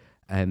to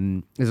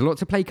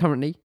play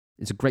currently.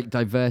 There's a great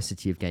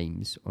diversity of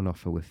games on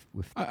offer with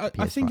PS5.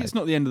 I think it's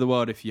not the end of the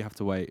world if you have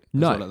to wait.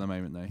 No. At the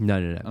moment though. No.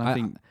 And I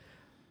think,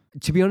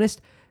 to be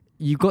honest,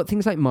 you've got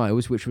things like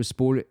Miles, which was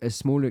a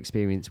smaller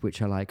experience,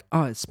 which are like,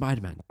 oh, it's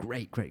Spider-Man,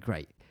 great.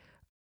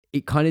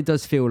 It kind of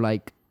does feel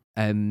like,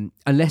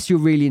 unless you're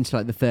really into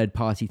like the third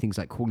party things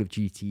like Call of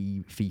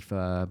Duty,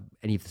 FIFA,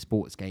 any of the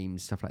sports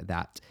games, stuff like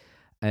that,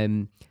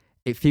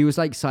 it feels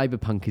like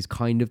Cyberpunk is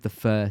kind of the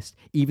first,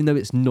 even though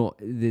it's not,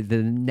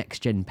 the next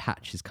gen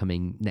patch is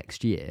coming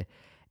next year,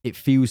 it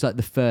feels like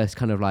the first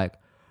kind of like,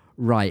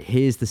 right,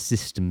 here's the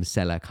system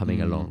seller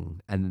coming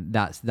along, and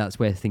that's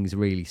where things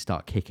really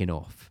start kicking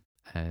off.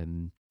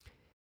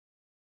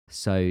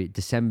 So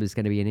December is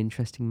going to be an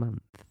interesting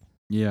month.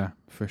 Yeah,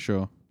 for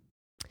sure.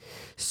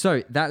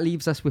 So that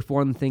leaves us with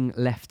one thing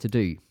left to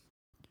do.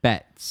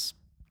 Bets.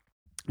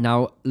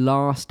 Now,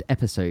 last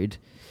episode,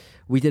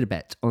 we did a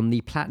bet on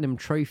the Platinum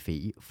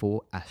Trophy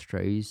for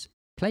Astro's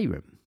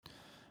Playroom.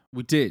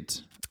 We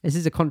did. This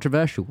is a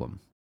controversial one.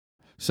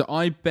 So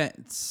I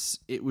bet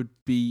it would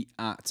be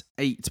at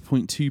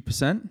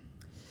 8.2%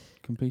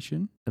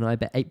 completion. And I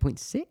bet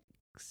 8.6.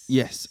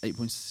 Yes,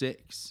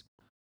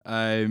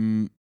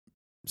 8.6.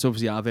 So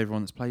obviously out of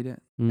everyone that's played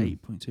it,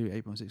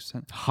 8.2,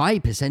 8.6%. High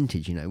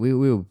percentage, you know. We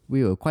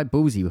were quite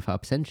ballsy with our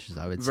percentages,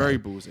 I would say. Very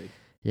ballsy.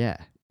 Yeah.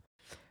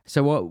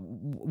 So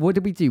what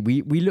did we do?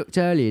 We looked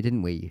earlier,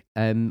 didn't we?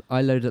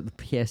 I loaded up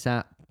the PS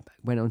app,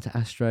 went on to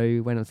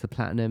Astro, went on to the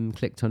Platinum,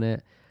 clicked on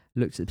it,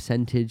 looked at the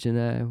percentage, and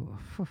it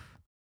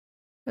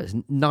was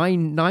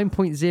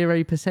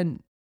 9.0%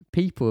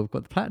 people have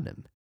got the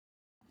Platinum.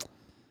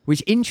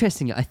 Which,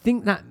 interesting, I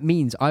think that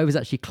means I was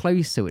actually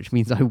closer, which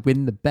means I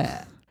win the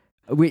bet.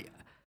 I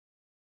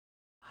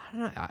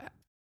don't know.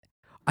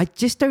 I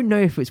just don't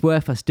know if it's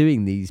worth us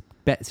doing these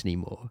bets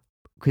anymore,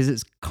 because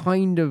it's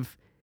kind of.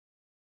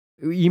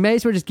 You may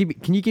as well just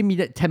Can you give me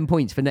 10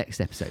 points for next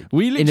episode?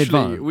 In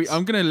advance?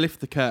 I'm going to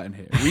lift the curtain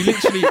here. We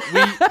literally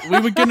we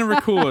were going to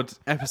record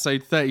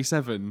episode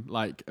 37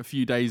 like a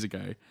few days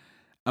ago,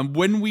 and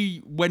when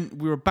we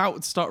were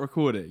about to start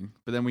recording,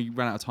 but then we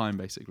ran out of time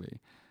basically.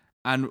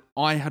 And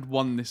I had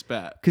won this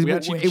bet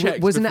because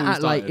it wasn't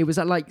at like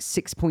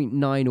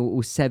 6.9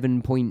 or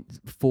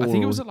 7.4. I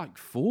think it was at like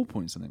 4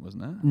 point something,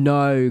 wasn't it?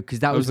 No,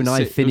 because that was when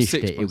I finished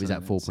it. It was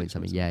at 4 point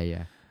something.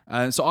 Yeah.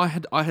 So I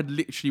had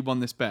literally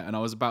won this bet, and I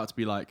was about to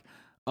be like,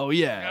 "Oh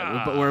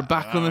yeah, but we're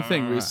back on the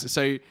thing."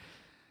 So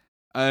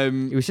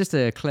it was just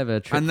a clever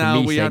trick. And now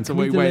we had to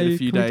wait a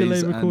few days.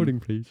 Delay recording,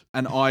 please.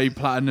 And I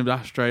platinumed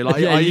Astro.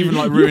 Like I even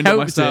like ruined it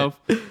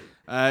myself.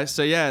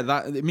 So yeah,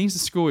 that it means the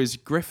score is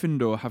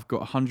Gryffindor have got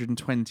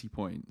 120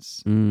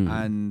 points,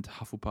 and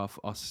Hufflepuff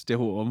are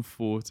still on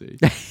 40.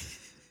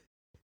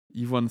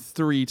 You've won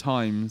 3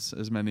 times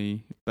as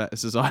many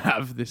bets as I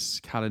have this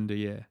calendar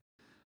year.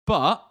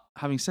 But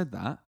having said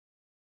that,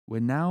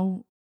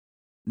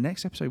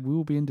 next episode we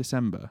will be in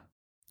December.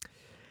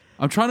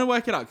 I'm trying to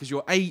work it out because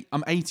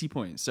I'm 80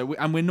 points. So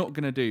we're not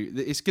going to do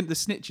the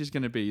snitch is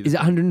going to be. Is it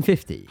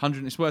 150?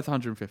 100. It's worth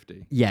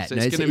 150. Yeah, so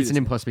it's an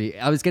impossibility.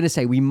 I was going to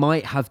say we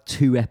might have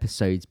 2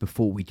 episodes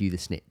before we do the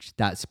snitch.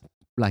 That's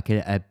like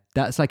a. I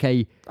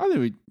reckon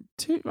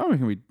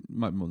we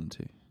might more than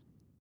 2.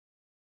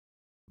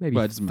 Maybe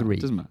well, it doesn't 3. Matter.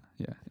 It doesn't matter.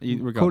 Yeah,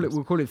 regardless.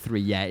 We'll call it 3.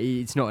 Yeah,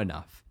 it's not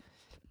enough.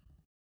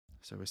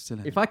 So we're still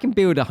in. If I can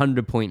build a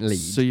 100-point lead.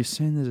 So you're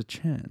saying there's a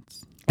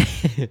chance?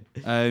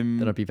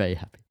 Then I'd be very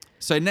happy.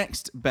 So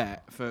next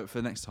bet for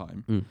next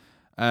time,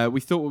 we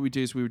thought what we'd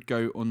do is we would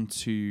go on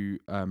to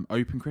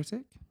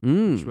OpenCritic,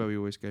 which is where we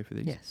always go for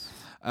these. Yes.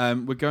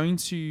 We're going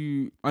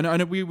to. I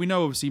know. We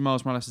know. Obviously,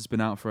 Miles Morales has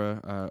been out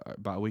for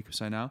about a week or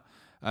so now.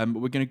 But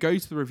we're going to go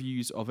to the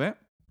reviews of it.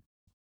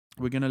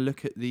 We're going to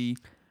look at the.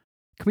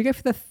 Can we go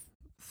for the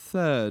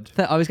third?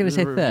 I was going to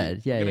say review.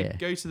 third. Yeah, we're going to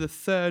go to the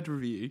third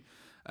review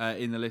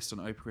in the list on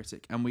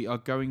OpenCritic, and we are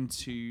going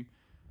to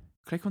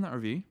click on that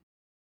review.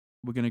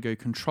 We're going to go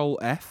Control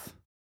F.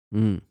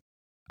 And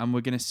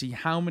we're going to see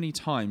how many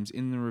times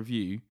in the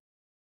review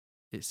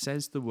it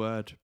says the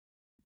word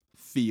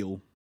feel.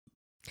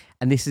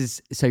 And this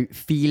is, so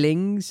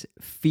feelings,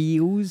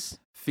 feels.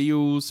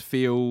 Feels,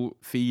 feel,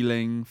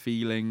 feeling,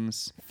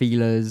 feelings.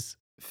 Feelers.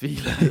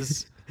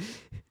 Feelers.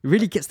 It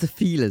really gets the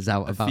feelers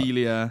out about.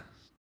 Ophelia.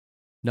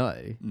 No.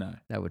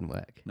 That wouldn't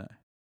work. No.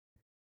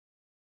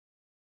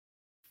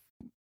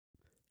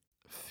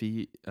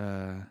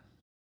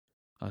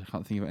 I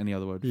can't think of any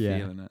other word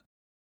feel in it.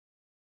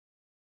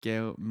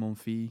 Gail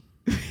Monfils.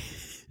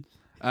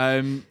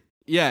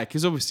 Yeah,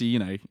 because obviously, you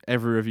know,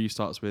 every review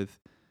starts with,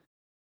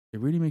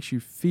 it really makes you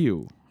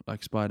feel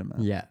like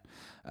Spider-Man. Yeah.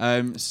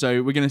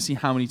 So we're going to see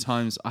how many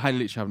times, I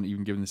literally haven't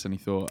even given this any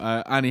thought.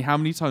 Annie, how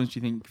many times do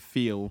you think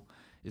feel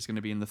is going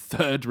to be in the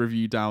third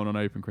review down on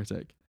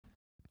OpenCritic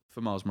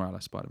for Miles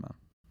Morales Spider-Man?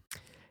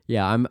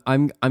 Yeah,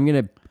 I'm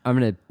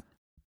gonna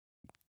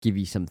give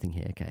you something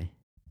here, okay?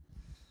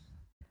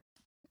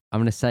 I'm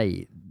gonna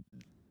say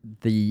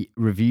the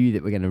review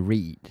that we're gonna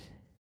read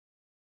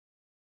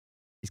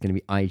is gonna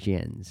be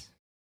IGN's.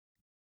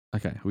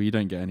 Okay, well you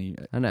don't get any.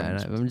 I know.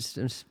 I'm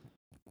just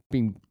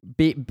being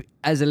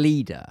as a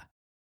leader.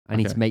 I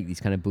need to make these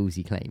kind of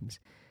ballsy claims.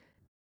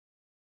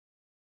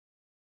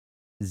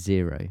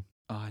 0.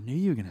 Oh, I knew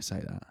you were gonna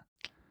say that.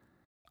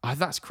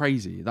 That's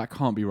crazy. That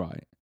can't be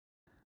right.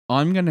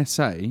 I'm going to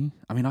say,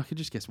 I mean, I could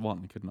just guess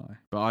 1, couldn't I?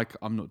 But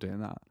I'm not doing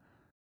that.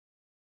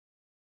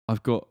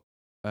 I've got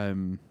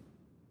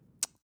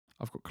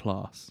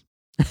class.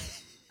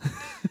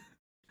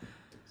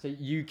 So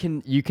you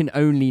can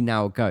only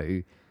now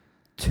go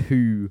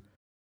 2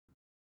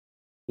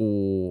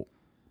 or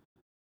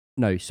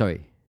no,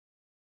 sorry.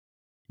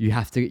 You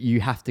have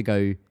to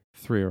go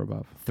 3 or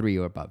above. 3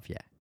 or above, yeah.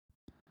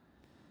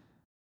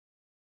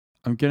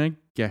 I'm going to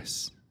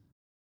guess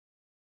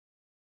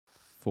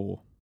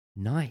 4.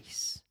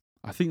 Nice.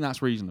 I think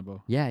that's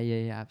reasonable. Yeah,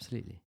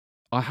 absolutely.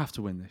 I have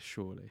to win this,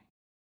 surely.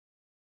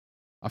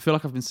 I feel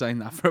like I've been saying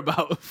that for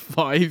about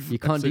 5. You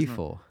can't do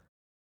 4.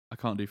 I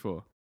can't do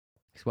 4.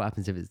 Because what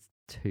happens if it's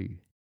 2?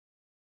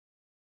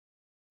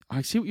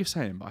 I see what you're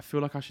saying, but I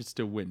feel like I should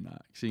still win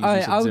that.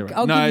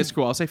 I'll no, it's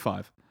cool. I'll say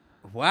 5.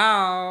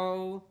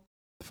 Wow.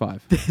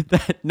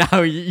 5.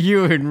 Now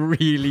you're in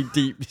really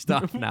deep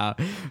stuff now.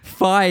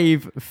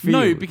 5 fields.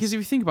 No, because if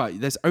you think about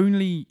it, there's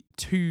only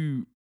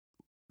 3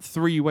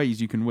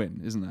 ways you can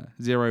win, isn't there?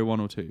 0, 1,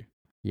 or 2.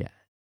 Yeah.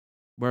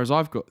 Whereas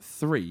I've got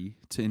 3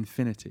 to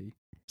infinity.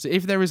 So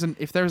if there is a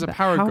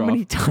paragraph, how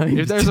many times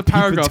if there's a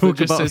paragraph that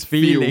just says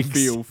feelings?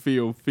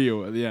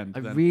 feel at the end, I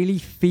really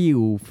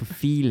feel for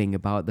feeling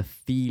about the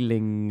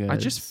feeling. I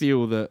just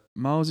feel that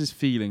Miles's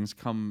feelings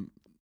come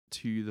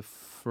to the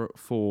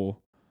fore.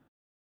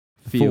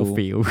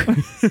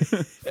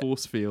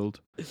 Force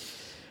field.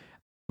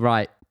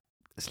 Right,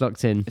 it's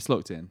locked in. It's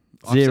locked in.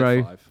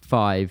 0,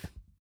 5.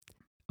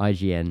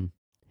 IGN.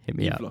 Hit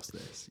me You've up. lost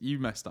this. You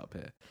messed up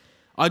here.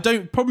 I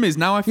don't. Problem is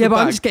now I feel. Yeah, but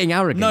bad. I'm just getting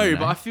arrogant. No, you know?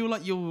 but I feel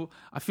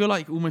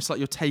like almost like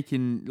you're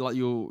taking, like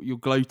you're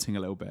gloating a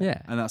little bit.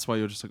 Yeah. And that's why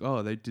you're just like,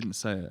 oh, they didn't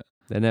say it.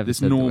 They never This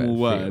said the normal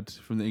word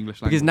from the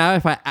English language.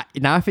 Because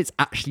now if it's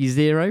actually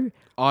 0,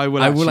 I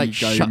will like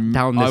shut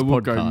down this I will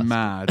podcast. go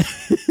mad.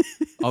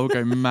 I will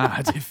go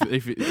mad if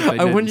they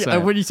I want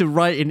you to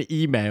write an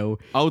email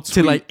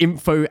to like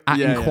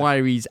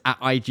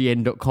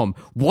info@inquiries@ign.com.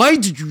 Why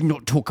did you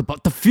not talk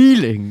about the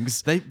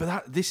feelings?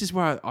 This is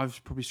where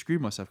I've probably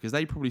screwed myself, because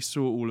they probably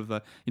saw all of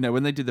the,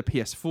 when they did the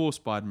PS4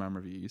 Spider-Man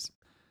reviews,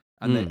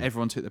 and then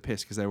everyone took the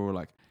piss because they were all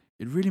like,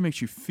 it really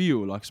makes you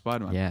feel like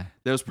Spider-Man. Yeah.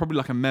 There was probably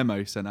like a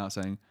memo sent out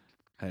saying,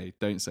 hey,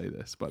 don't say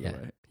this, by the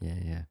way.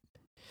 Yeah.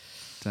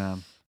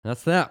 Damn.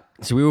 That's that.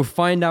 So we will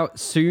find out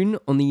soon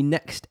on the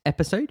next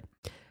episode.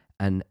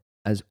 And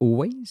as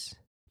always,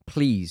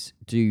 please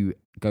do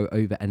go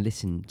over and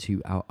listen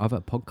to our other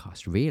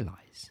podcast,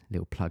 Realise.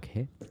 Little plug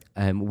here.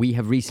 We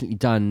have recently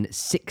done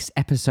 6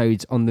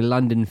 episodes on the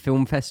London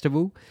Film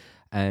Festival.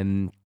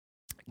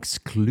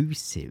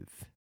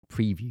 Exclusive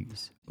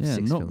previews. Yeah,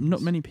 6 films.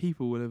 not many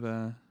people will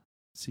have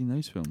seen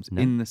those films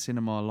in the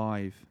cinema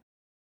live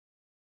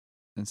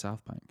in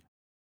South Bank.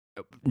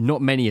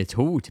 Not many at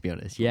all, to be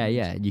honest. Yeah.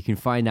 You can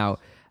find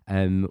out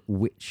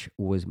which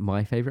was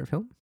my favourite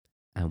film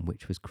and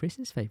which was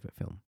Chris's favourite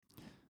film.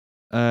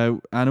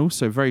 And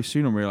also, very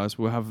soon on Realise,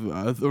 we'll have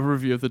a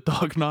review of The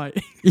Dark Knight.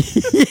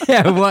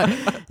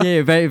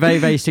 Very, very,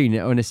 very soon.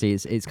 Honestly,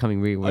 it's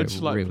coming real. I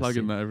just like real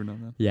plugging soon. that every now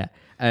and then. Yeah.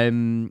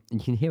 You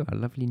can hear our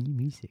lovely new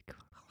music.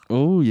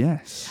 Oh,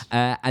 yes.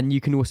 And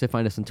you can also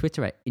find us on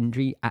Twitter at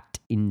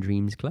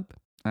 @InDreams Club.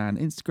 And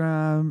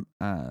Instagram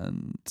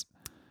and...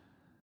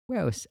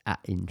 Where else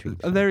at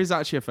InDreams Club? There is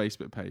actually a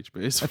Facebook page,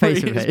 but it's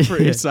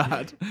pretty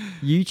sad.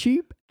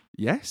 YouTube?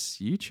 Yes,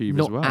 YouTube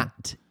Not as well. Not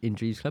at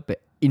InDreams Club,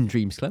 but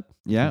InDreams Club.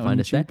 Yeah, you can find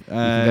us there. You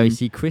can go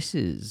see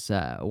Chris's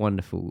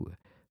wonderful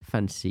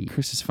fantasy.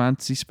 Chris's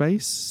fantasy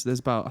space.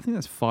 There's I think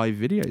there's 5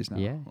 videos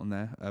now on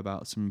there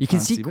about some you can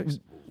fantasy see books.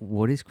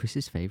 What is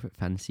Chris's favourite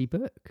fantasy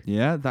book.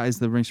 Yeah, that is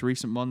the most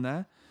recent one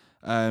there.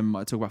 I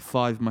talk about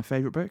 5 of my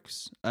favourite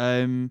books.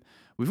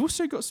 We've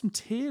also got some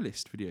tier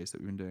list videos that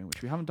we've been doing,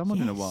 which we haven't done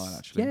one in a while,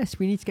 actually. Yes,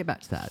 we need to get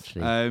back to that,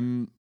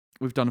 actually.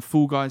 We've done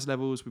Fall Guys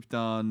levels. We've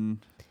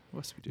done... What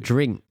else did we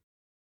do?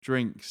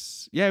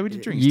 Drinks. Yeah, we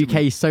did drinks.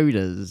 UK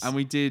sodas. And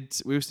we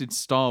also did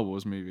Star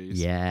Wars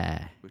movies.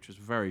 Yeah. Which was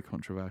very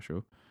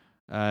controversial.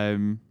 We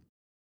did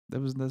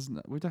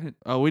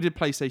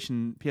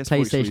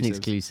PlayStation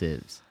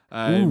exclusives.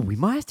 We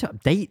might have to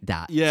update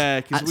that.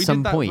 Yeah, because at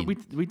some point.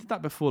 We did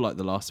that before, like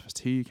The Last of Us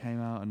 2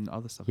 came out and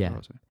other stuff. Yeah.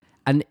 Also.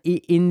 And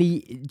in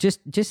the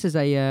just as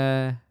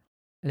a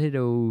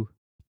little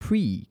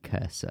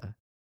precursor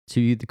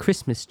to the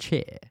Christmas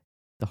cheer,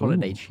 the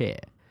holiday cheer,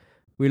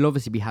 we'll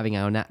obviously be having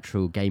our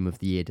natural Game of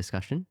the Year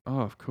discussion. Oh,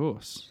 of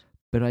course.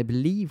 But I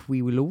believe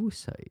we will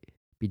also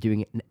be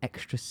doing an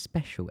extra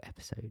special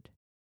episode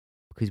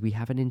because we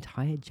have an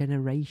entire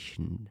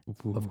generation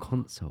of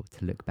console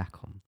to look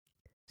back on.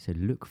 So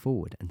look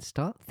forward and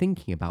start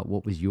thinking about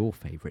what was your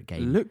favourite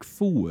game. Look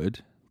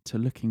forward to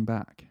looking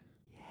back.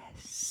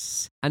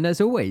 Yes. And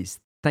as always,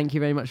 thank you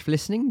very much for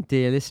listening,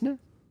 dear listener.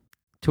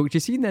 Talk to you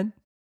soon then.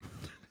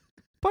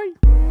 Bye.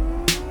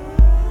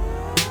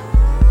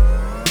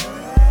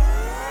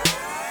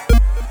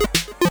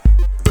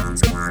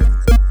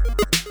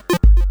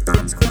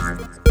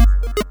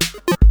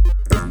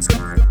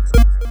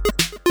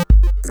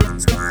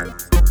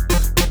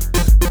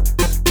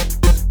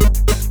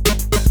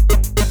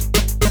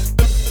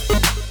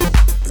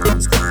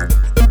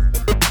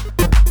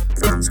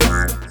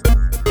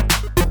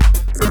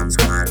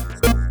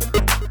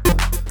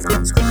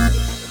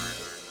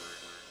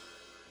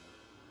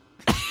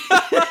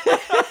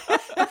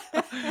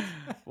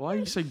 Why are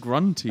you so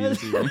grunty?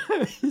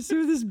 It's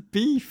all this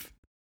beef.